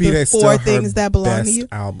I think the B-Day's still 4 her things that belong best to you.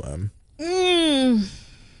 album.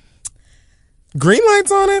 Green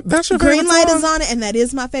Light's on it. That's your Green favorite Light song? is on it, and that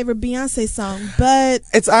is my favorite Beyonce song. But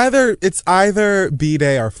It's either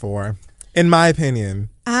B-Day or 4, in my opinion.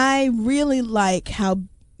 I really like how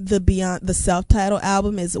the self-titled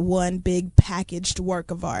album is one big packaged work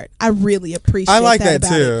of art. I really appreciate I like that about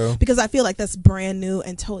too. it, because I feel like that's brand new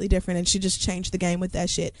and totally different, and she just changed the game with that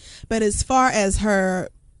shit. But as far as her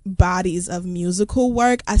bodies of musical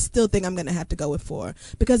work, I still think I'm gonna have to go with 4,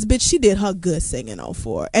 because bitch, she did her good singing on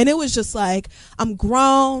 4, and it was just like, I'm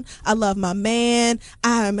grown, I love my man,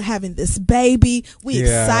 I'm having this baby, we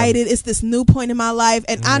excited, it's this new point in my life,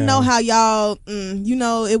 and I know how y'all you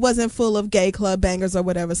know, it wasn't full of gay club bangers or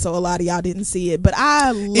whatever, so a lot of y'all didn't see it, but I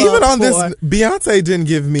love Even on 4. this, Beyonce didn't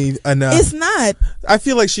give me enough. It's not. I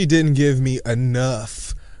feel like she didn't give me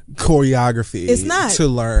enough choreography It's not. to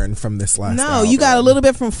learn from this last album. You got a little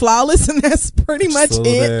bit from Flawless, and that's pretty much a it.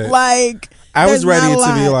 little bit. Like, I was there's ready not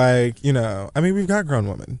a to be lot. like, you know, I mean, we've got Grown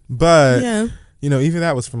Woman, but Yeah. you know, even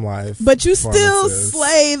that was from live. But you still performances.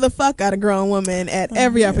 slay the fuck out of Grown Woman at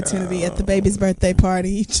every opportunity at the baby's birthday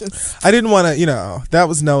party. You just I didn't want to, you know, that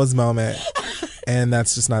was Noah's moment, and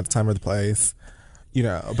that's just not the time or the place, you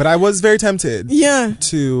know. But I was very tempted,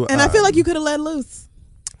 to, and I feel like you could have let loose.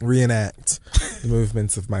 reenact the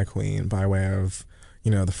movements of my queen by way of, you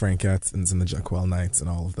know, the Frank Etzons and the Jaquel Knights and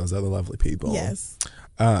all of those other lovely people. Yes,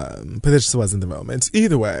 but it just wasn't the moment.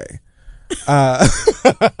 Either way.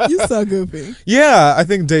 you so goofy. Yeah, I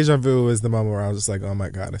think Deja Vu is the moment where I was just like, oh my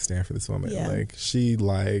God, I stand for this woman. Yeah. Like, she,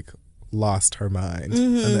 like, lost her mind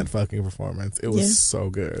in that fucking performance. It was so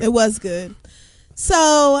good. It was good.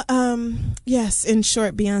 So, yes, in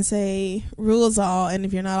short, Beyonce rules all, and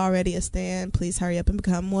if you're not already a stan, please hurry up and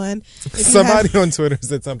become one. Somebody on Twitter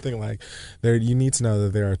said something like, you need to know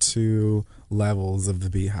that there are 2 levels of the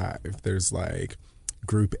Beehive. There's, like,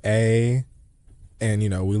 Group A, and, you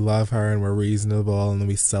know, we love her and we're reasonable and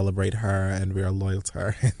we celebrate her and we are loyal to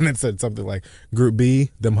her. And it said something like, Group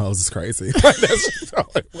B, them hoes is crazy. Like, that's just all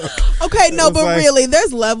it was. Okay, no, but like, really,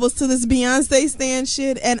 there's levels to this Beyonce stan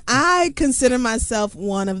shit, and I consider myself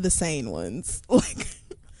one of the sane ones. Like,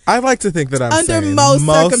 I like to think that I'm under sane most of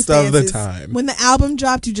circumstances, the time. when the album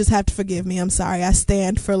dropped, you just have to forgive me. I'm sorry. I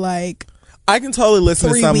stand for like. I can totally listen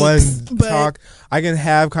to 3 someone weeks, but- talk. I can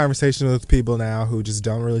have conversations with people now who just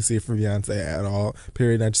don't really see it for Beyonce at all.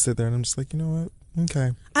 Period. And I just sit there and I'm just like, you know what?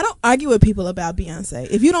 Okay. I don't argue with people about Beyonce.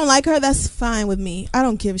 If you don't like her, that's fine with me. I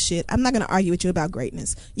don't give a shit. I'm not going to argue with you about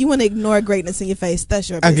greatness. You want to ignore greatness in your face, that's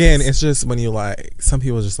your business. Again, it's just when you like, some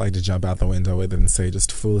people just like to jump out the window with it and say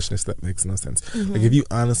just foolishness that makes no sense. Like, if you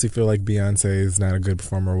honestly feel like Beyonce is not a good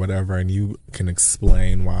performer or whatever, and you can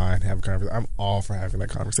explain why and have a conversation, I'm all for having that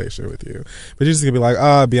conversation with you. But you're just going to be like,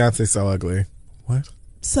 oh, Beyonce's so ugly. What?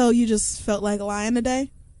 So you just felt like lying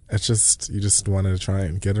today? It's just, you just wanted to try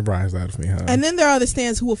and get a rise out of me, huh? And then there are the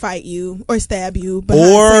stands who will fight you or stab you, but Or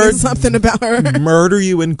not saying something about her murder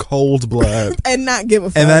you in cold blood. and not give a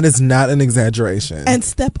fuck. And that is not an exaggeration. And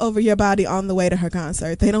step over your body on the way to her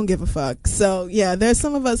concert. They don't give a fuck. So yeah, there's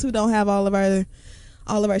some of us who don't have all of our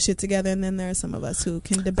shit together, and then there are some of us who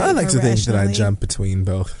can debate. I like to think that I rationally. jump between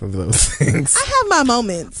both of those things. I have my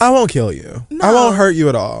moments, I won't kill you. No. I won't hurt you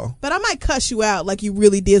at all. but I might cuss you out like you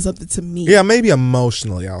really did something to me. Yeah, maybe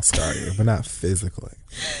emotionally I'll scar you, but not physically.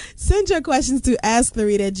 Send your questions to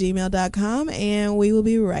askthereit@gmail.com, and we will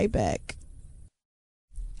be right back.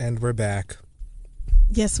 And we're back.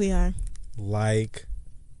 Yes, we are. Like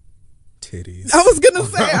titties. I was gonna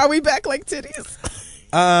say, are we back like titties?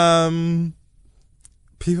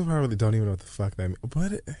 People probably don't even know what the fuck that means.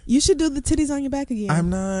 What? You should do the titties on your back again.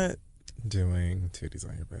 I'm not doing titties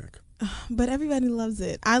on your back. But everybody loves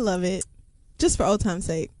it. I love it. Just for old time's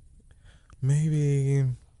sake. Maybe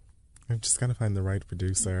I've just got to find the right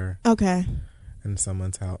producer Okay. and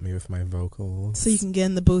someone to help me with my vocals. So you can get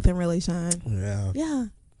in the booth and really shine. Yeah. Yeah.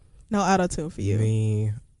 No auto-tune for you.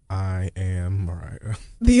 Me, I am Mariah.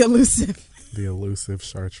 The elusive. The elusive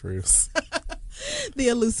chartreuse. The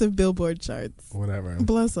elusive Billboard charts. Whatever.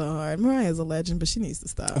 Bless her heart. Mariah's a legend, but she needs to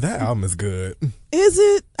stop. That album is good. Is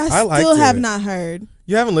it? I liked still have it. not heard.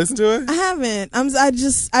 You haven't listened to it? I haven't. I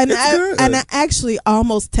good. actually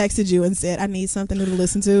almost texted you and said I need something new to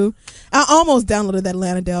listen to. I almost downloaded that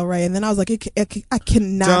Lana Del Rey, and then I was like, I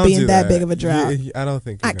cannot Don't be do in that big of a drought. I don't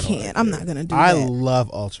think I you're gonna can't. like I'm it. not gonna do I that. love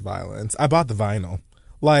Ultraviolence. I bought the vinyl.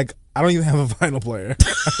 Like, I don't even have a vinyl player.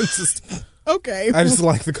 I just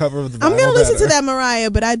like the cover of the vinyl. I'm gonna listen to better. that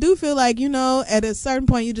Mariah, but I do feel like, at a certain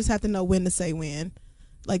point you just have to know when to say when.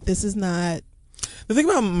 Like, this is not. The thing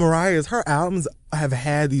about Mariah is her albums have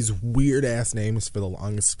had these weird ass names for the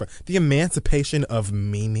longest. The Emancipation of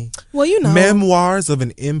Mimi. Well, you know. Memoirs of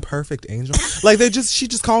an Imperfect Angel. Like she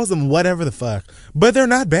just calls them whatever the fuck. But they're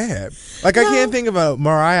not bad. Like I can't think of a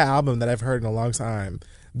Mariah album that I've heard in a long time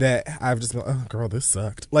that I've just been, oh girl, this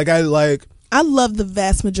sucked. I love the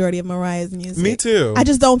vast majority of Mariah's music. Me too. I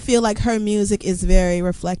just don't feel like her music is very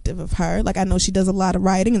reflective of her. Like, I know she does a lot of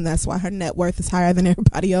writing, and that's why her net worth is higher than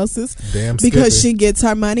everybody else's. Damn, because Skippy. she gets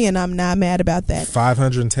her money, and I'm not mad about that.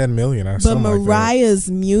 510 million or but something like that.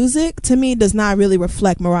 Mariah's music, to me, does not really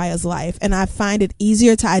reflect Mariah's life, and I find it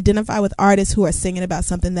easier to identify with artists who are singing about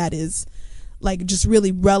something that is like just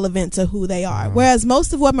really relevant to who they are. Whereas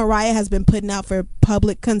most of what Mariah has been putting out for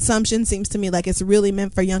public consumption seems to me like it's really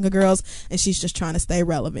meant for younger girls, and she's just trying to stay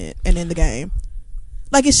relevant and in the game.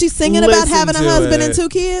 Like, is she singing about having a husband and 2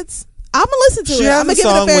 kids? I'm gonna listen to it. I'm gonna give it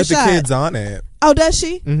a fair shot. She has a song with the kids on it. Oh, does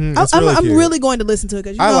she? Mm-hmm, I'm really going to listen to it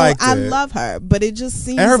because I love her, but it just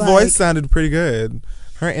seems and her like voice sounded pretty good.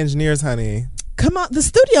 Her engineers, honey. Come on, the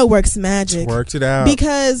studio works magic. Worked it out.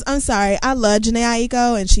 Because I'm sorry, I love Jhené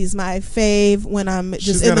Aiko, and she's my fave when I'm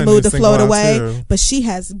just in the mood to float away. Too. But she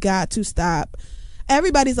has got to stop.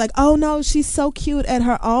 Everybody's like, oh no, she's so cute at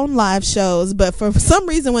her own live shows, but for some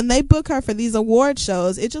reason when they book her for these award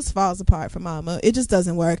shows, it just falls apart for mama. It just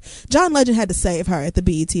doesn't work. John Legend had to save her at the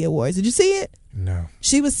BET Awards. Did you see it? No.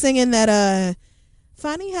 She was singing that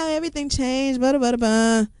funny how everything changed, blah, blah, blah,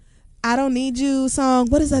 blah. I Don't Need You song.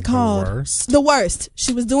 What is that called? The Worst.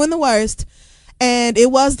 She was doing The Worst, and it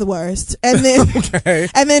was the worst. And then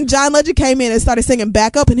and then John Legend came in and started singing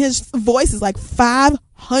back up, and his voice is like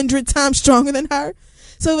 500 times stronger than her.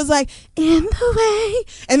 So it was like, in the way.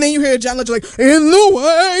 And then you hear John Legend like, in the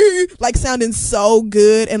way. Like sounding so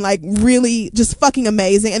good and like really just fucking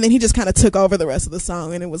amazing. And then he just kind of took over the rest of the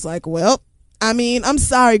song, and it was like, well, I mean, I'm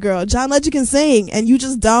sorry, girl. John Legend can sing, and you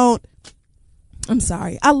just don't. I'm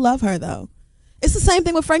sorry. I love her though. It's the same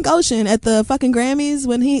thing with Frank Ocean at the fucking Grammys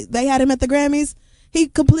when they had him at the Grammys. He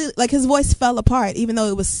completely, like, his voice fell apart even though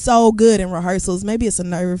it was so good in rehearsals. Maybe it's a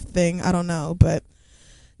nerve thing. I don't know, but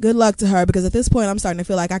good luck to her because at this point I'm starting to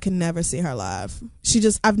feel like I can never see her live.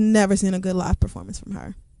 I've never seen a good live performance from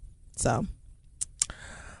her. So.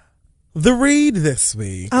 The read this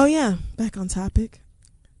week. Oh yeah. Back on topic.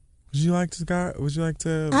 Would you like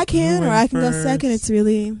to? I can, or I can go second. It's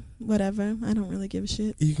really whatever. I don't really give a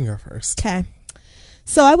shit. You can go first. Okay.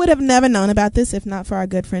 So I would have never known about this if not for our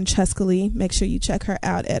good friend Cheska Lee. Make sure you check her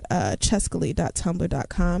out at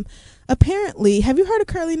cheskalee.tumblr.com. Apparently, have you heard of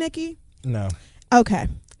Curly Nikki? No. Okay.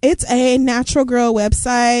 It's a natural girl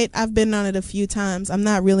website. I've been on it a few times. I'm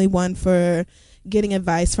not really one for getting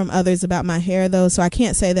advice from others about my hair, though, so I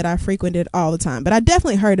can't say that I frequent it all the time. But I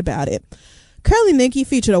definitely heard about it. Curly Nikki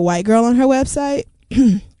featured a white girl on her website.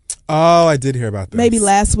 Oh, I did hear about this. Maybe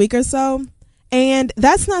last week or so. And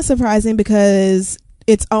that's not surprising because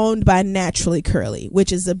it's owned by Naturally Curly,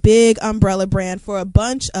 which is a big umbrella brand for a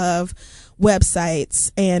bunch of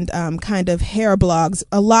websites and kind of hair blogs,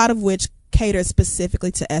 a lot of which cater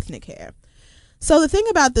specifically to ethnic hair. So the thing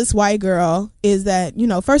about this white girl is that,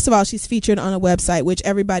 first of all, she's featured on a website which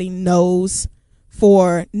everybody knows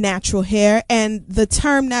for natural hair, and the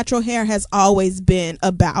term natural hair has always been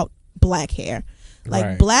about black hair. Like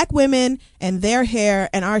right. Black women and their hair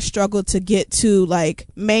and our struggle to get to like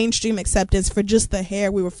mainstream acceptance for just the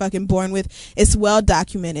hair we were fucking born with. It's well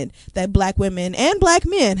documented that black women and black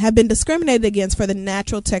men have been discriminated against for the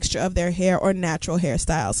natural texture of their hair or natural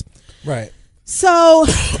hairstyles. Right. So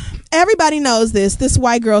everybody knows this. This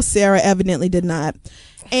white girl, Sarah, evidently did not.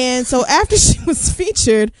 And so after she was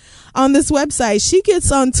featured on this website, she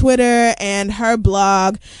gets on Twitter and her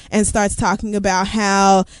blog and starts talking about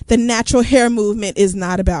how the natural hair movement is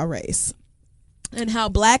not about race and how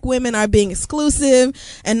black women are being exclusive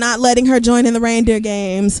and not letting her join in the reindeer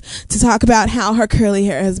games, to talk about how her curly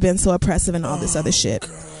hair has been so oppressive and all this other shit. God.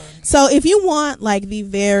 So if you want like the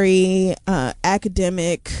very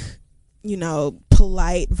academic,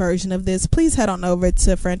 polite version of this, please head on over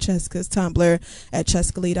to Francesca's Tumblr at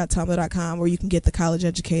cheskalee.tumblr.com where you can get the college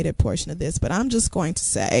educated portion of this. But I'm just going to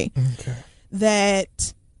say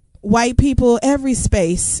that white people, every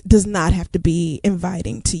space does not have to be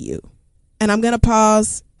inviting to you. And I'm going to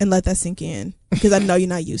pause and let that sink in because I know you're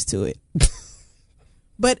not used to it.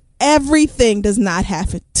 But everything does not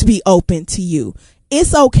have to be open to you.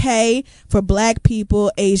 It's okay for black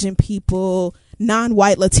people, Asian people,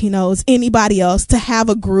 non-white Latinos, anybody else to have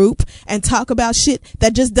a group and talk about shit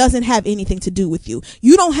that just doesn't have anything to do with you.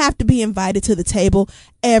 You don't have to be invited to the table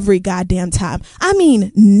every goddamn time. I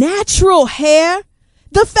mean, natural hair.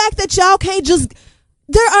 The fact that y'all can't just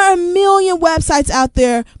There are a million websites out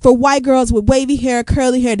there for white girls with wavy hair,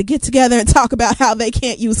 curly hair to get together and talk about how they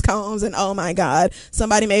can't use combs. And oh my God,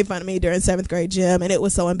 somebody made fun of me during 7th grade gym and it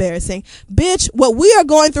was so embarrassing. Bitch, what we are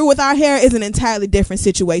going through with our hair is an entirely different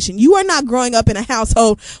situation. You are not growing up in a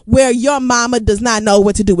household where your mama does not know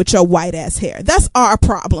what to do with your white ass hair. That's our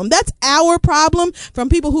problem. That's our problem from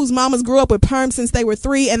people whose mamas grew up with perms since they were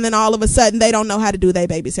 3 and then all of a sudden they don't know how to do their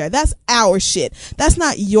baby's hair. That's our shit. That's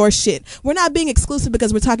not your shit. We're not being exclusive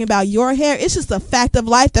because we're talking about your hair. It's just a fact of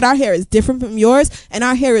life that our hair is different from yours and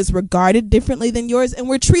our hair is regarded differently than yours and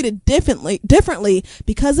we're treated differently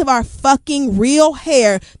because of our fucking real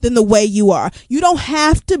hair than the way you are. You don't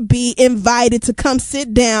have to be invited to come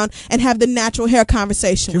sit down and have the natural hair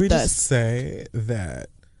conversation with us. Can we just say that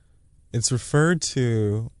it's referred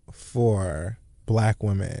to for black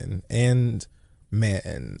women and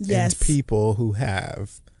men and people who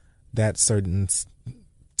have that certain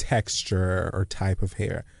texture or type of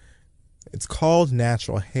hair. It's called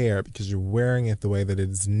natural hair because you're wearing it the way that it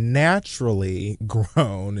is naturally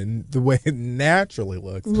grown and the way it naturally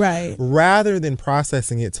looks. Right. Rather than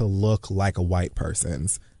processing it to look like a white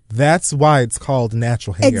person's. That's why it's called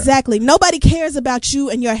natural hair. Exactly. Nobody cares about you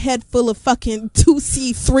and your head full of fucking 2C,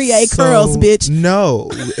 3A curls, bitch. No,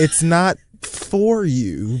 it's not for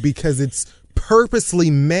you because it's purposely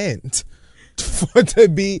meant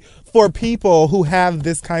for people who have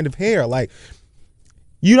this kind of hair. Like,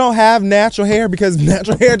 you don't have natural hair because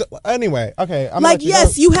natural hair. Anyway, okay.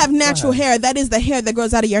 Yes, you have natural hair. That is the hair that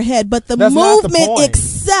grows out of your head. But the movement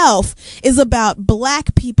itself is about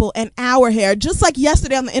black people and our hair. Just like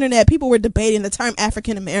yesterday on the internet, people were debating the term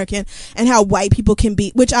African American and how white people can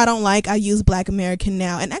be, which I don't like. I use Black American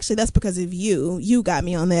now. And actually, that's because of you. You got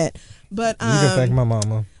me on that. But you can thank my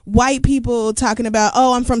mama. White people talking about,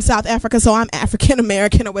 oh, I'm from South Africa, so I'm African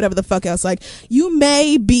American or whatever the fuck else. Like, you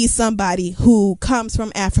may be somebody who comes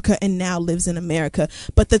from Africa and now lives in America,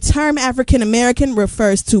 but the term African American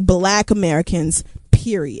refers to black Americans,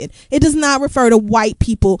 period. It does not refer to white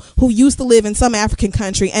people who used to live in some African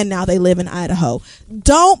country and now they live in Idaho.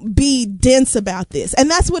 Don't be dense about this. And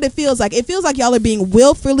that's what it feels like. It feels like y'all are being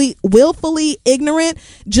willfully ignorant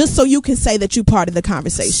just so you can say that you're part of the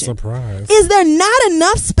conversation. Surprise. Is there not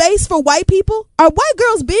enough space for white people? Are white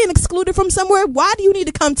girls being excluded from somewhere? Why do you need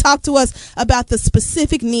to come talk to us about the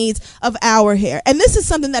specific needs of our hair? And this is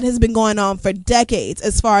something that has been going on for decades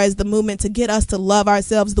as far as the movement to get us to love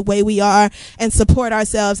ourselves the way we are and support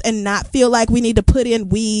ourselves and not feel like we need to put in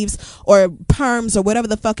weaves or perms or whatever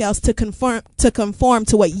the fuck else to conform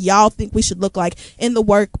to what y'all think we should look like in the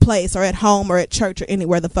workplace or at home or at church or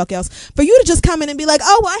anywhere the fuck else. For you to just come in and be like,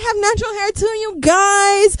 oh, I have natural hair too, you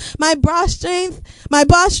guys. My bra strap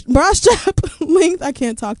length, I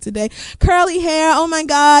can't talk today. Curly hair, oh my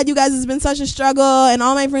God, you guys, it's been such a struggle and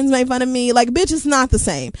all my friends made fun of me. Like, bitch, it's not the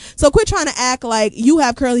same. So quit trying to act like you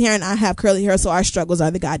have curly hair and I have curly hair, so our struggles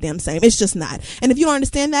are the goddamn same. It's just not. And if you don't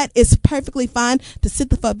understand that, it's perfectly fine to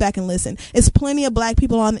sit the fuck back and listen. It's plenty of black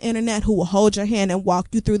people on the internet who will hold your hand and walk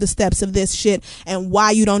you through the steps of this shit and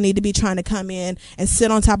why you don't need to be trying to come in and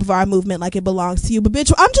sit on top of our movement like it belongs to you. But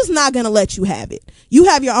bitch, I'm just not gonna let you have it. You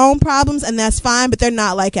have your own problems and that's fine, but they're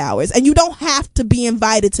not like ours. And you don't have to be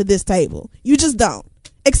invited to this table. You just don't.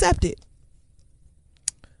 Accept it.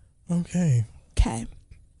 Okay.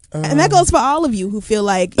 And that goes for all of you who feel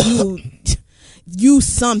like you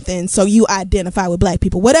something, so you identify with black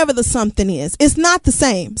people. Whatever the something is, it's not the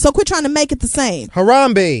same. So quit trying to make it the same.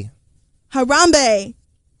 Harambe.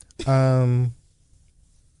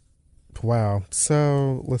 Wow.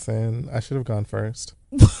 So listen, I should have gone first.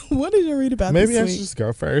 What did you read about Maybe this I week? should just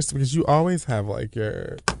go first because you always have like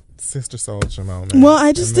your sister soldier moment. Well,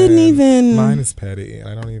 I just didn't even. Mine is petty, and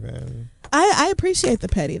I don't even. I appreciate the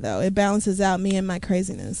petty though. It balances out me and my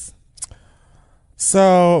craziness.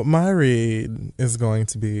 So my read is going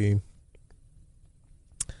to be,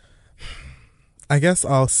 I guess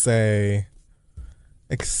I'll say,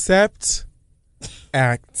 accept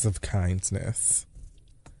acts of kindness.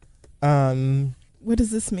 What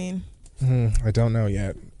does this mean? I don't know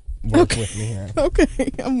yet. Work with me here.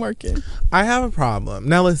 Okay, I'm working. I have a problem.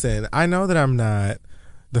 Now listen, I know that I'm not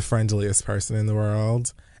the friendliest person in the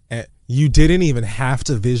world. And you didn't even have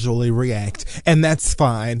to visually react. And that's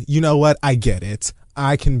fine. You know what? I get it.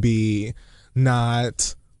 I can be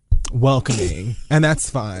not welcoming. And that's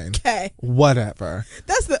fine. Okay. Whatever.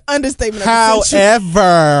 That's the understatement of the century.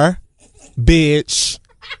 However, bitch,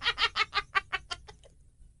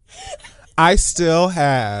 I still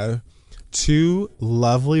have 2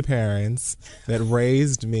 lovely parents that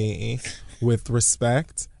raised me with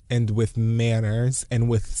respect and with manners and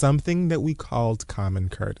with something that we called common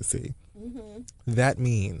courtesy. Mm-hmm. that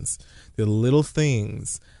means the little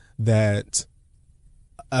things that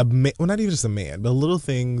not even just a man, but little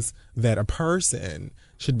things that a person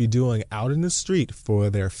should be doing out in the street for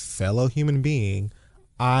their fellow human being,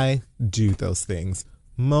 I do those things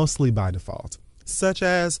mostly by default, such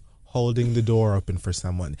as holding the door open for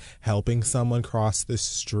someone, helping someone cross the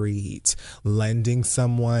street, lending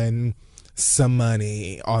someone some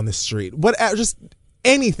money on the street, whatever, just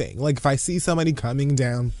anything. Like if I see somebody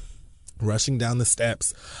rushing down the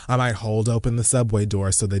steps, I might hold open the subway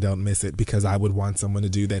door so they don't miss it because I would want someone to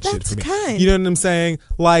do that shit for me. Kind. You know what I'm saying?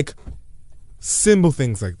 Like simple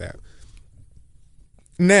things like that.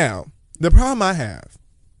 Now, the problem I have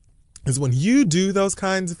is when you do those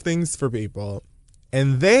kinds of things for people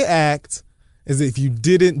and they act as if you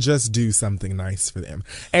didn't just do something nice for them,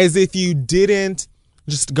 as if you didn't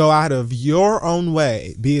just go out of your own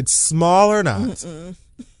way, be it small or not,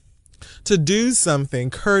 to do something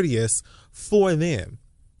courteous for them.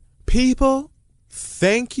 People,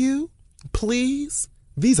 thank you, please.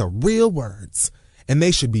 These are real words, and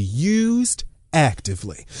they should be used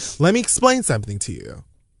actively. Let me explain something to you.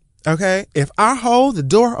 Okay? If I hold the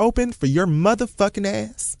door open for your motherfucking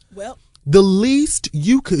ass, Well, the least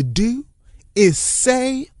you could do is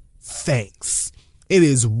say thanks. It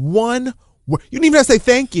is one word. You don't even have to say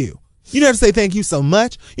thank you. You don't have to say thank you so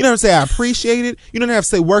much. You don't have to say I appreciate it. You don't have to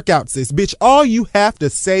say work out, sis. Bitch, all you have to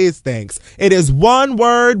say is thanks. It is one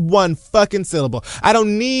word, one fucking syllable. I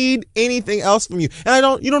don't need anything else from you.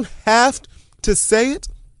 And you don't have to say it.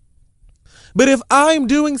 But if I'm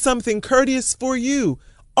doing something courteous for you,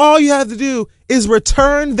 all you have to do is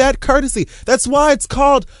return that courtesy. That's why it's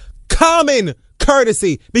called common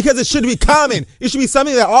courtesy, because it should be common. It should be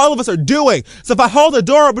something that all of us are doing. So if I hold the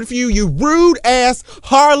door open for you, you rude ass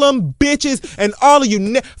Harlem bitches, and all of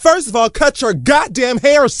you, first of all, cut your goddamn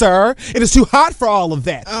hair, sir. It is too hot for all of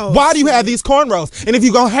that. Oh, why do you have these cornrows? And if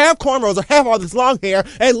you're gonna have cornrows or have all this long hair,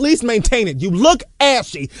 at least maintain it. You look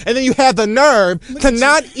ashy, and then you have the nerve to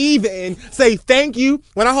not even say thank you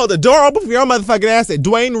when I hold the door open for your motherfucking ass at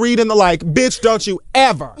Dwayne Reed and the like. Bitch, don't you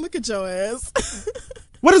ever. look at your ass.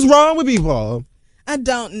 What is wrong with people? I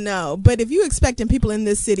don't know, but if you're expecting people in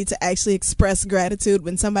this city to actually express gratitude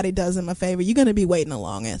when somebody does them a favor, you're going to be waiting a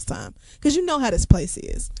long ass time because you know how this place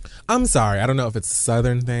is. I'm sorry. I don't know if it's a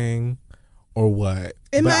Southern thing or what.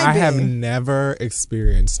 It but might I be. have never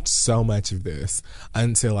experienced so much of this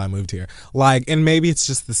until I moved here. Like, and maybe it's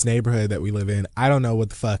just this neighborhood that we live in. I don't know what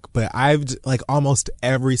the fuck, but I've like almost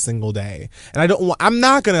every single day. And I'm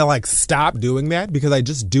not going to like stop doing that because I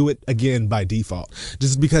just do it again by default.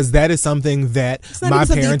 Just because that is something that not my even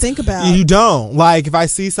something you parents think about. You don't. Like if I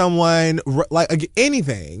see someone like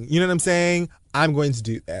anything, you know what I'm saying? I'm going to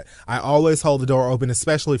do that. I always hold the door open,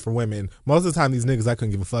 especially for women. Most of the time, these niggas, I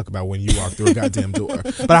couldn't give a fuck about when you walk through a goddamn door.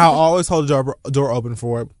 But I always hold the door open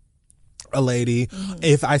for a lady.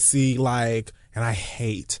 If I see like, and I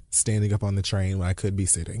hate standing up on the train when I could be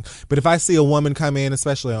sitting. But if I see a woman come in,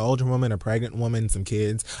 especially an older woman, a pregnant woman, some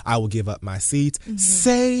kids, I will give up my seat.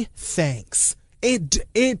 Say thanks. It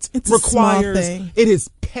It's a small requires, thing. it is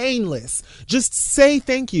painless. Just say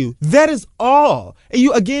thank you. That is all. And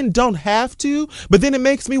you, again, don't have to, but then it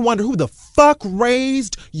makes me wonder who the fuck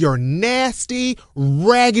raised your nasty,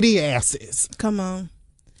 raggedy asses. Come on.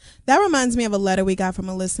 That reminds me of a letter we got from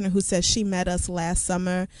a listener who says she met us last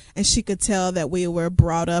summer and she could tell that we were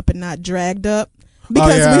brought up and not dragged up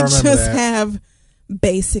because yeah, I we remember just that. have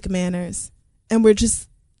basic manners and we're just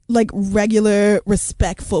like regular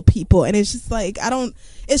respectful people, and it's just like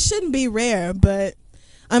it shouldn't be rare, but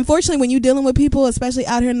unfortunately when you're dealing with people, especially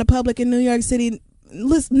out here in the public in New York City,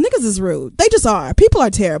 listen, niggas is rude. They just are. People are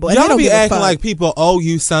terrible, and they Y'all don't be give a acting fuck. like people owe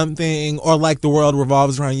you something or like the world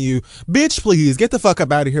revolves around you. Bitch, please get the fuck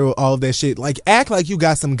up out of here with all of that shit. Like, act like you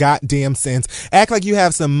got some goddamn sense. Act like you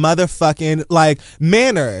have some motherfucking like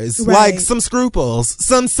manners, Right. like some scruples,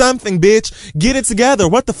 something, bitch. Get it together.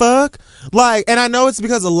 What the fuck? Like, and I know it's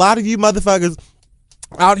because a lot of you motherfuckers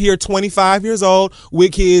out here 25 years old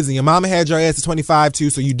with kids, and your mama had your ass at 25 too,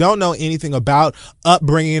 so you don't know anything about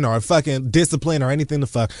upbringing or fucking discipline or anything the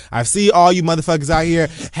fuck. I see all you motherfuckers out here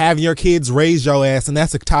having your kids raise your ass, and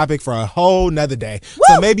that's a topic for a whole nother day.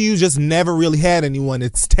 So maybe you just never really had anyone to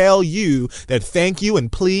tell you that thank you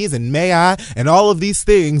and please and may I and all of these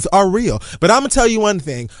things are real. But I'm gonna tell you one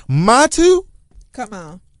thing. Come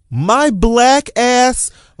on. My black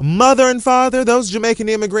ass mother and father, those Jamaican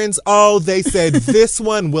immigrants, they said this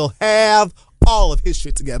one will have all of his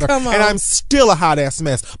shit together. Come on. And I'm still a hot ass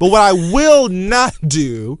mess. But what I will not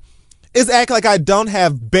do is act like I don't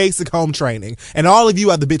have basic home training. And all of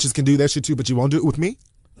you other bitches can do that shit too, but you won't do it with me?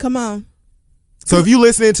 Come on. So if you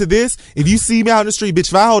listening to this, if you see me out in the street, bitch,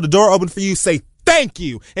 if I hold the door open for you, say thank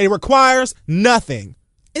you. And it requires nothing.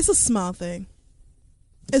 It's a small thing.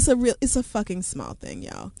 It's a fucking small thing,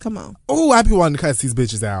 y'all. Come on. Oh, I be wanting to cuss these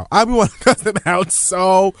bitches out. I be wanting to cuss them out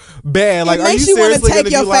so bad. Like, it makes you want to take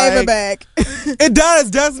your favor back. It does,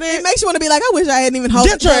 doesn't it? It makes you want to be like, I wish I hadn't even held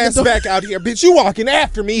Get your ass back out here, bitch. You walking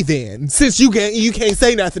after me then, since you can't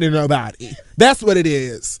say nothing to nobody. That's what it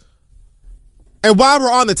is. And while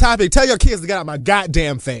we're on the topic, tell your kids to get out my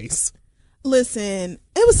goddamn face. Listen,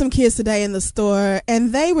 it was some kids today in the store,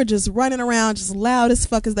 and they were just running around just loud as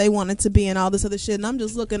fuck as they wanted to be and all this other shit. And I'm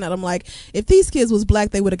just looking at them like, if these kids was black,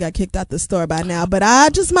 they would have got kicked out the store by now. But I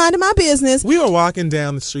just minded my business. We were walking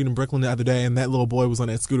down the street in Brooklyn the other day, and that little boy was on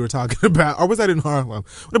that scooter talking about, or was that in Harlem?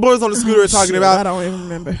 The boy was on the scooter talking about, I don't even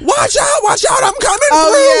remember. Watch out, I'm coming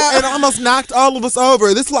through. Yeah. And almost knocked all of us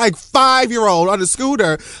over. This like 5-year-old on the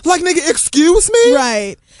scooter. Like, nigga, excuse me?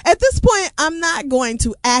 Right. At this point, I'm not going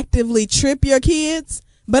to actively trip your kids,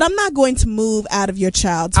 but I'm not going to move out of your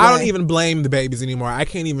child's way. I don't even blame the babies anymore. I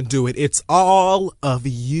can't even do it. It's all of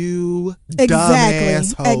you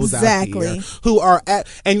dumbass hoes out here who are at,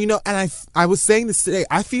 and you know, and I was saying this today,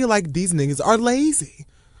 I feel like these niggas are lazy.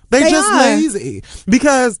 They just lazy.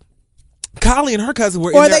 Because Kylie and her cousin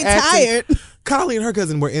were in there tired. Kylie and her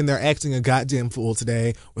cousin were in there acting a goddamn fool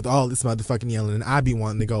today with all this motherfucking yelling, and I be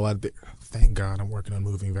wanting to go out there. Thank God I'm working on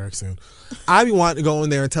moving very soon. I be wanting to go in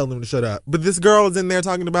there and tell them to shut up. But this girl is in there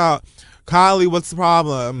talking about, Kylie, what's the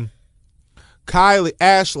problem? Kylie,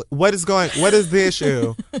 Ashley, what is the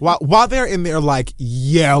issue? while they're in there like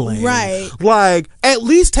yelling. Right. Like, at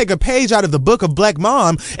least take a page out of the book of Black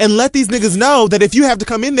Mom and let these niggas know that if you have to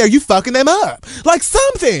come in there, you fucking them up. Like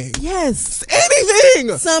something. Yes.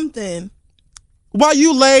 Anything. Something. While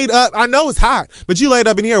you laid up, I know it's hot, but you laid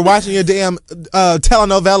up in here watching your damn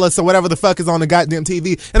telenovelas or whatever the fuck is on the goddamn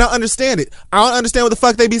TV, and I understand it. I don't understand what the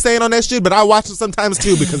fuck they be saying on that shit, but I watch it sometimes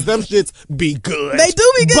too because them shits be good. They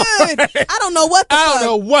do be good. I don't know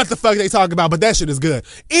what the fuck they talk about, but that shit is good.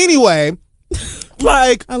 Anyway,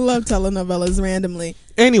 like, I love telenovelas randomly.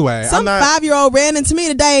 Anyway, some 5-year-old ran into me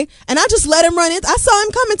today, and I just let him run in. I saw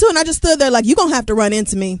him coming too, and I just stood there like, you gonna have to run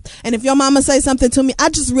into me. And if your mama say something to me, I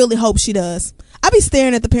just really hope she does. I be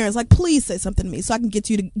staring at the parents like, please say something to me so I can get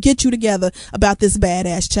you together about this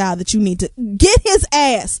badass child that you need to get his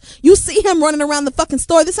ass. You see him running around the fucking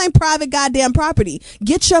store. This ain't private goddamn property.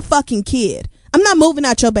 Get your fucking kid. I'm not moving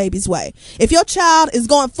out your baby's way. If your child is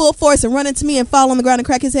going full force and running to me and fall on the ground and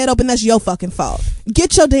crack his head open, that's your fucking fault.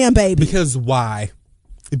 Get your damn baby. Because why?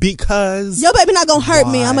 Because your baby not gonna hurt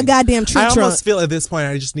me. I'm a goddamn tree trunk. I almost feel at this point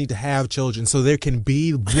I just need to have children so there can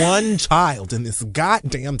be one child in this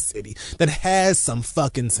goddamn city that has some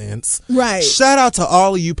fucking sense. Right. Shout out to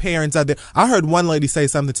all of you parents out there. I heard one lady say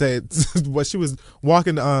something to what she was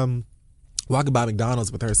walking by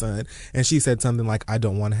McDonald's with her son, and she said something like, I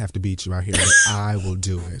don't want to have to beat you out here, but I will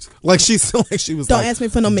do it. Like she was don't ask me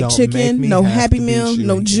for no McChicken, no Happy Meal,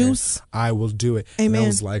 no juice. I will do it. Amen. And I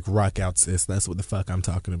was like, rock out, sis. That's what the fuck I'm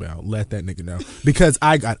talking about. Let that nigga know. Because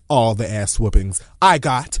I got all the ass whoopings. I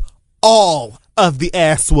got all of the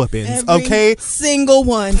ass whoopings. Every single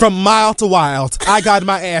one. From Mild to Wild. I got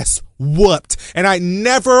my ass whooped, and I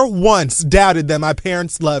never once doubted that my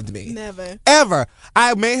parents loved me. Never. Ever.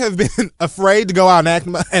 I may have been afraid to go out and act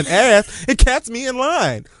an ass. It kept me in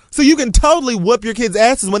line. So you can totally whoop your kids'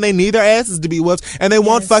 asses when they need their asses to be whooped, and they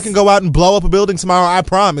won't fucking go out and blow up a building tomorrow, I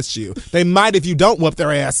promise you. They might if you don't whoop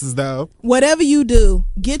their asses, though. Whatever you do,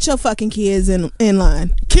 get your fucking kids in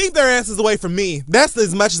line. Keep their asses away from me. That's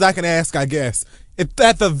as much as I can ask, I guess.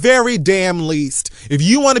 At the very damn least. If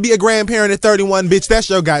you want to be a grandparent at 31, bitch, that's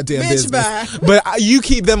your goddamn business. Bye. But you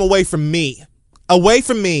keep them away from me. Away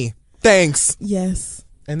from me. Thanks. Yes.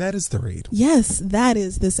 And that is The Read. Yes, that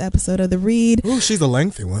is this episode of The Read. Ooh, she's a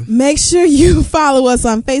lengthy one. Make sure you follow us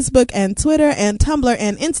on Facebook and Twitter and Tumblr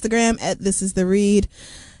and Instagram at This Is The Read.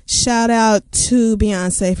 Shout out to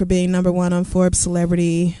Beyonce for being #1 on Forbes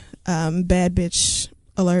Celebrity Bad Bitch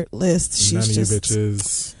Alert list. She's None of just you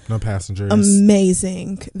bitches, no passengers.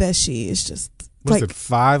 Amazing that she is just what's it,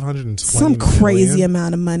 520 some crazy million?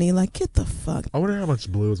 amount of money. Like, get the fuck. I wonder how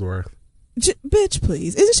much Blue is worth. Bitch,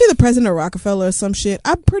 please. Isn't she the president of Rockefeller or some shit?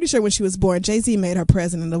 I'm pretty sure when she was born, Jay-Z made her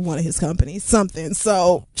president of one of his companies. Something.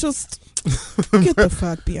 So, just get the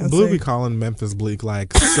fuck, Beyonce. Blue be calling Memphis Bleak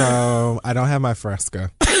like, so, I don't have my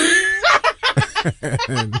Fresca.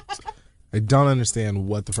 And I don't understand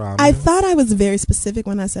what the problem is. I thought I was very specific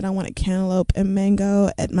when I said I wanted cantaloupe and mango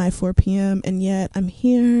at my 4 p.m. And yet I'm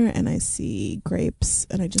here and I see grapes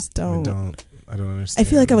and I just don't. I don't understand. I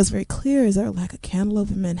feel like I was very clear. Is there a lack of cantaloupe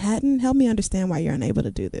in Manhattan? Help me understand why you're unable to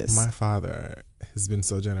do this. My father has been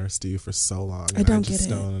so generous to you for so long. I don't just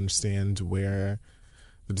get it. don't understand where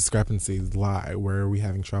the discrepancies lie. Where are we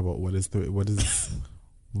having trouble? What is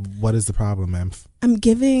the problem, ma'am? I'm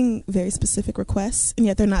giving very specific requests, and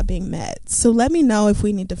yet they're not being met. So let me know if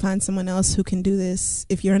we need to find someone else who can do this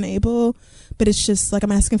if you're unable. But it's just like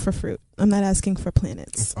I'm asking for fruit. I'm not asking for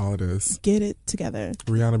planets. That's all it is. Get it together.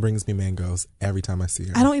 Rihanna brings me mangoes every time I see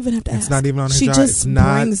her. I don't even have to ask. It's not even on her she job. Just it's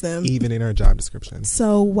not brings them. even in her job description.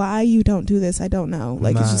 So why you don't do this, I don't know.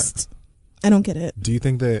 Like, it's just, I don't get it. Do you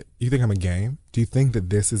think I'm a game? Do you think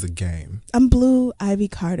that this is a game? I'm Blue Ivy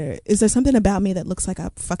Carter. Is there something about me that looks like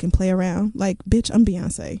I fucking play around? Like, bitch, I'm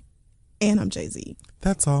Beyonce. And I'm Jay-Z.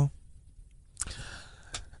 That's all.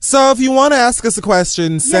 So if you want to ask us a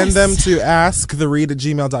question, send them to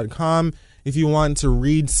asktheread@gmail.com. If you want to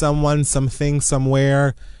read someone, something,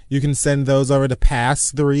 somewhere, you can send those over to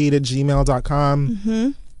passtheread@gmail.com.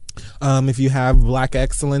 Mm-hmm. If you have Black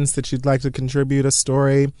excellence that you'd like to contribute a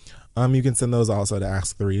story, you can send those also to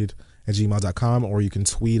asktheread@gmail.com, or you can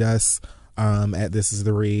tweet us at This Is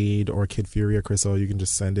The Read or Kid Fury or Crystal. You can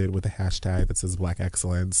just send it with a hashtag that says Black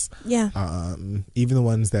excellence. Yeah. Even the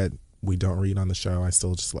ones that we don't read on the show, I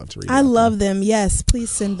still just love to read. I love them. Yes, please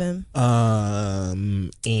send them.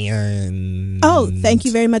 And thank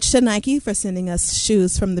you very much to Nike for sending us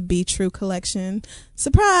shoes from the Be True collection.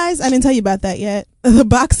 Surprise! I didn't tell you about that yet. The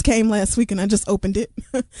box came last week and I just opened it,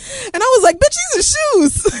 and I was like, "Bitch, these are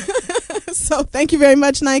shoes." So thank you very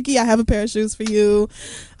much, Nike. I have a pair of shoes for you.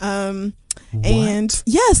 And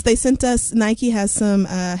yes, they sent us. Nike has some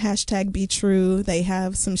hashtag Be True. They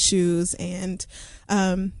have some shoes, and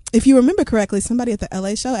if you remember correctly, somebody at the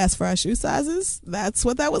LA show asked for our shoe sizes. That's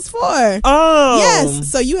what that was for. Oh,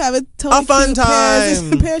 yes. So you have a totally fun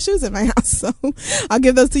cute pair of shoes at my house. So I'll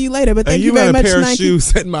give those to you later. But thank you very much, Nike. You had a pair of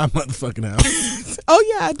shoes at my motherfucking house. Oh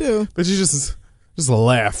yeah, I do. But you just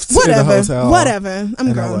left. Whatever. In the hotel. Whatever.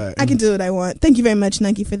 I'm grown. LA. I can do what I want. Thank you very much,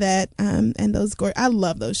 Nike, for that. And those I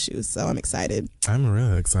love those shoes, so I'm excited. I'm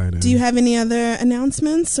really excited. Do you have any other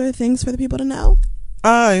announcements or things for the people to know?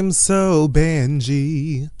 I'm so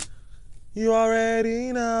Benji. You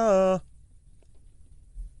already know.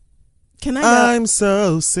 Can I go? I'm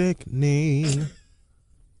so sickening.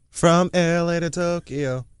 From LA to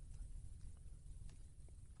Tokyo.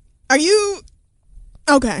 Are you...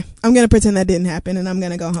 Okay, I'm going to pretend that didn't happen, and I'm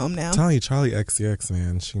going to go home now. I'm telling you, Charlie XCX,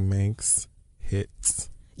 man, she makes hits.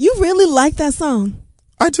 You really like that song?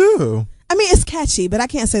 I do. I mean, it's catchy, but I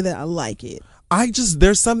can't say that I like it.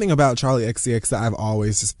 There's something about Charlie XCX that I've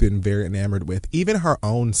always just been very enamored with. Even her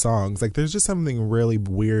own songs. Like, there's just something really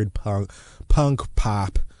weird punk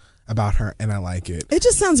pop about her, and I like it. It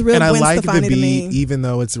just sounds real and Gwen I like Stefani the to me. beat, even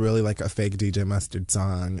though it's really like a fake DJ Mustard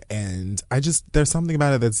song. And there's something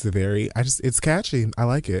about it that's it's catchy. I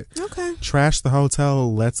like it. Okay. Trash the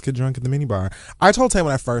Hotel, Let's Get Drunk at the Minibar. I told Tay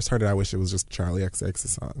when I first heard it, I wish it was just Charlie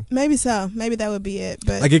XCX's song. Maybe so. Maybe that would be it.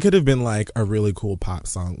 But like, it could have been like a really cool pop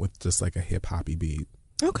song with just like a hip hoppy beat.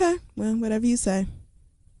 Okay. Well, whatever you say.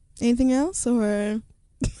 Anything else? Or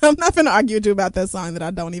I'm not going to argue with you about that song that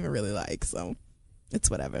I don't even really like. So it's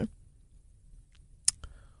whatever.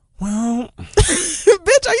 Well,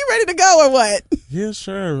 bitch, are you ready to go or what? Yeah,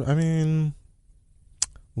 sure. I mean,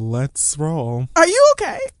 let's roll. Are you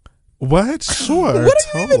okay? What? Sure. What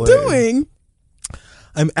are you even doing?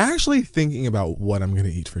 I'm actually thinking about what I'm going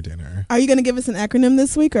to eat for dinner. Are you going to give us an acronym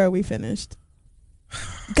this week, or are we finished?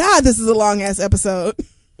 God, this is a long ass episode.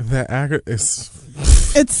 The acronym is...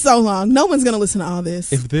 It's so long. No one's going to listen to all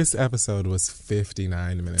this. If this episode was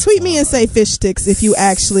 59 minutes Tweet me and say fish sticks if you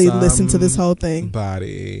actually listen to this whole thing.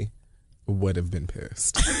 Somebody would have been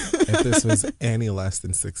pissed if this was any less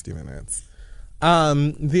than 60 minutes.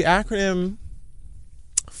 The acronym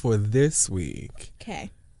for this week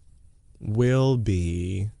will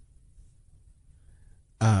be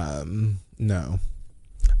no.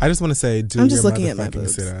 I just want to say do I'm just your looking at my motherfucking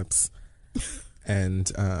boobs. sit-ups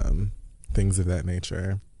and things of that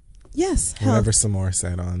nature. Yes, Whatever Samore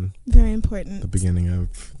said on very important the beginning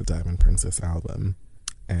of the Diamond Princess album,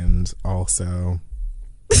 and also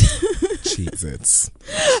Cheez-Its.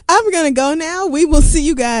 I'm gonna go now. We will see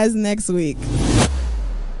you guys next week.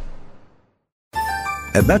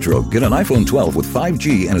 At Metro, get an iPhone 12 with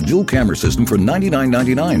 5G and a dual camera system for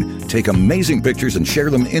 $99.99. Take amazing pictures and share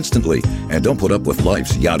them instantly. And don't put up with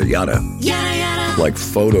life's yada yada. Yada yada. Like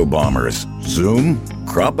photo bombers. Zoom,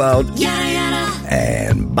 crop out, Yada yada.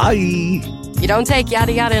 and bye. You don't take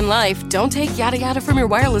yada yada in life, don't take yada yada from your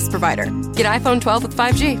wireless provider. Get iPhone 12 with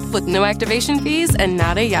 5G with no activation fees and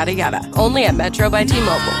nada yada yada. Only at Metro by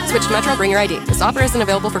T-Mobile. Switch to Metro, bring your ID. This offer isn't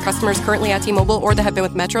available for customers currently at T-Mobile or that have been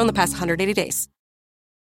with Metro in the past 180 days.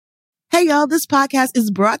 Hey, y'all, this podcast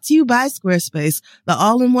is brought to you by Squarespace, the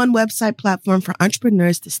all-in-one website platform for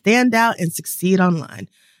entrepreneurs to stand out and succeed online.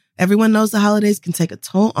 Everyone knows the holidays can take a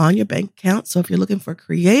toll on your bank account, so if you're looking for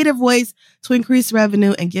creative ways to increase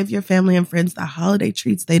revenue and give your family and friends the holiday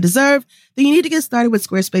treats they deserve, then you need to get started with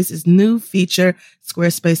Squarespace's new feature,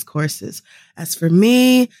 Squarespace Courses. As for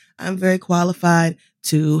me, I'm very qualified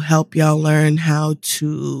to help y'all learn how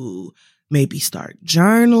to maybe start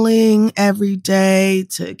journaling every day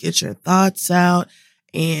to get your thoughts out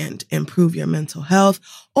and improve your mental health.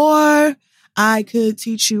 Or I could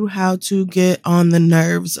teach you how to get on the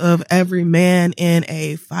nerves of every man in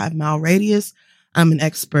a 5-mile radius. I'm an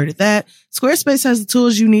expert at that. Squarespace has the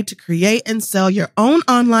tools you need to create and sell your own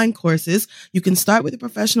online courses. You can start with a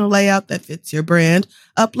professional layout that fits your brand,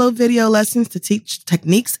 upload video lessons to teach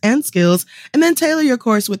techniques and skills, and then tailor your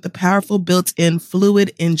course with the powerful built-in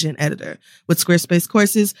Fluid Engine editor. With Squarespace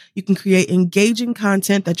Courses, you can create engaging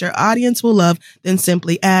content that your audience will love, then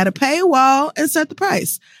simply add a paywall and set the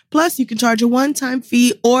price. Plus, you can charge a one-time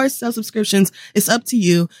fee or sell subscriptions. It's up to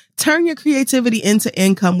you. Turn your creativity into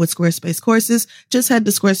income with Squarespace Courses. Just head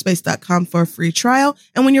to squarespace.com for a free trial.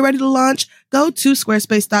 And when you're ready to launch, go to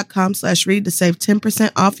squarespace.com/read to save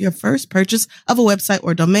 10% off your first purchase of a website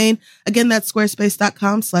or domain. Again, that's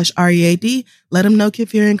squarespace.com/READ. Let them know Kid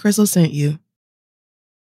Fury and Crystal sent you.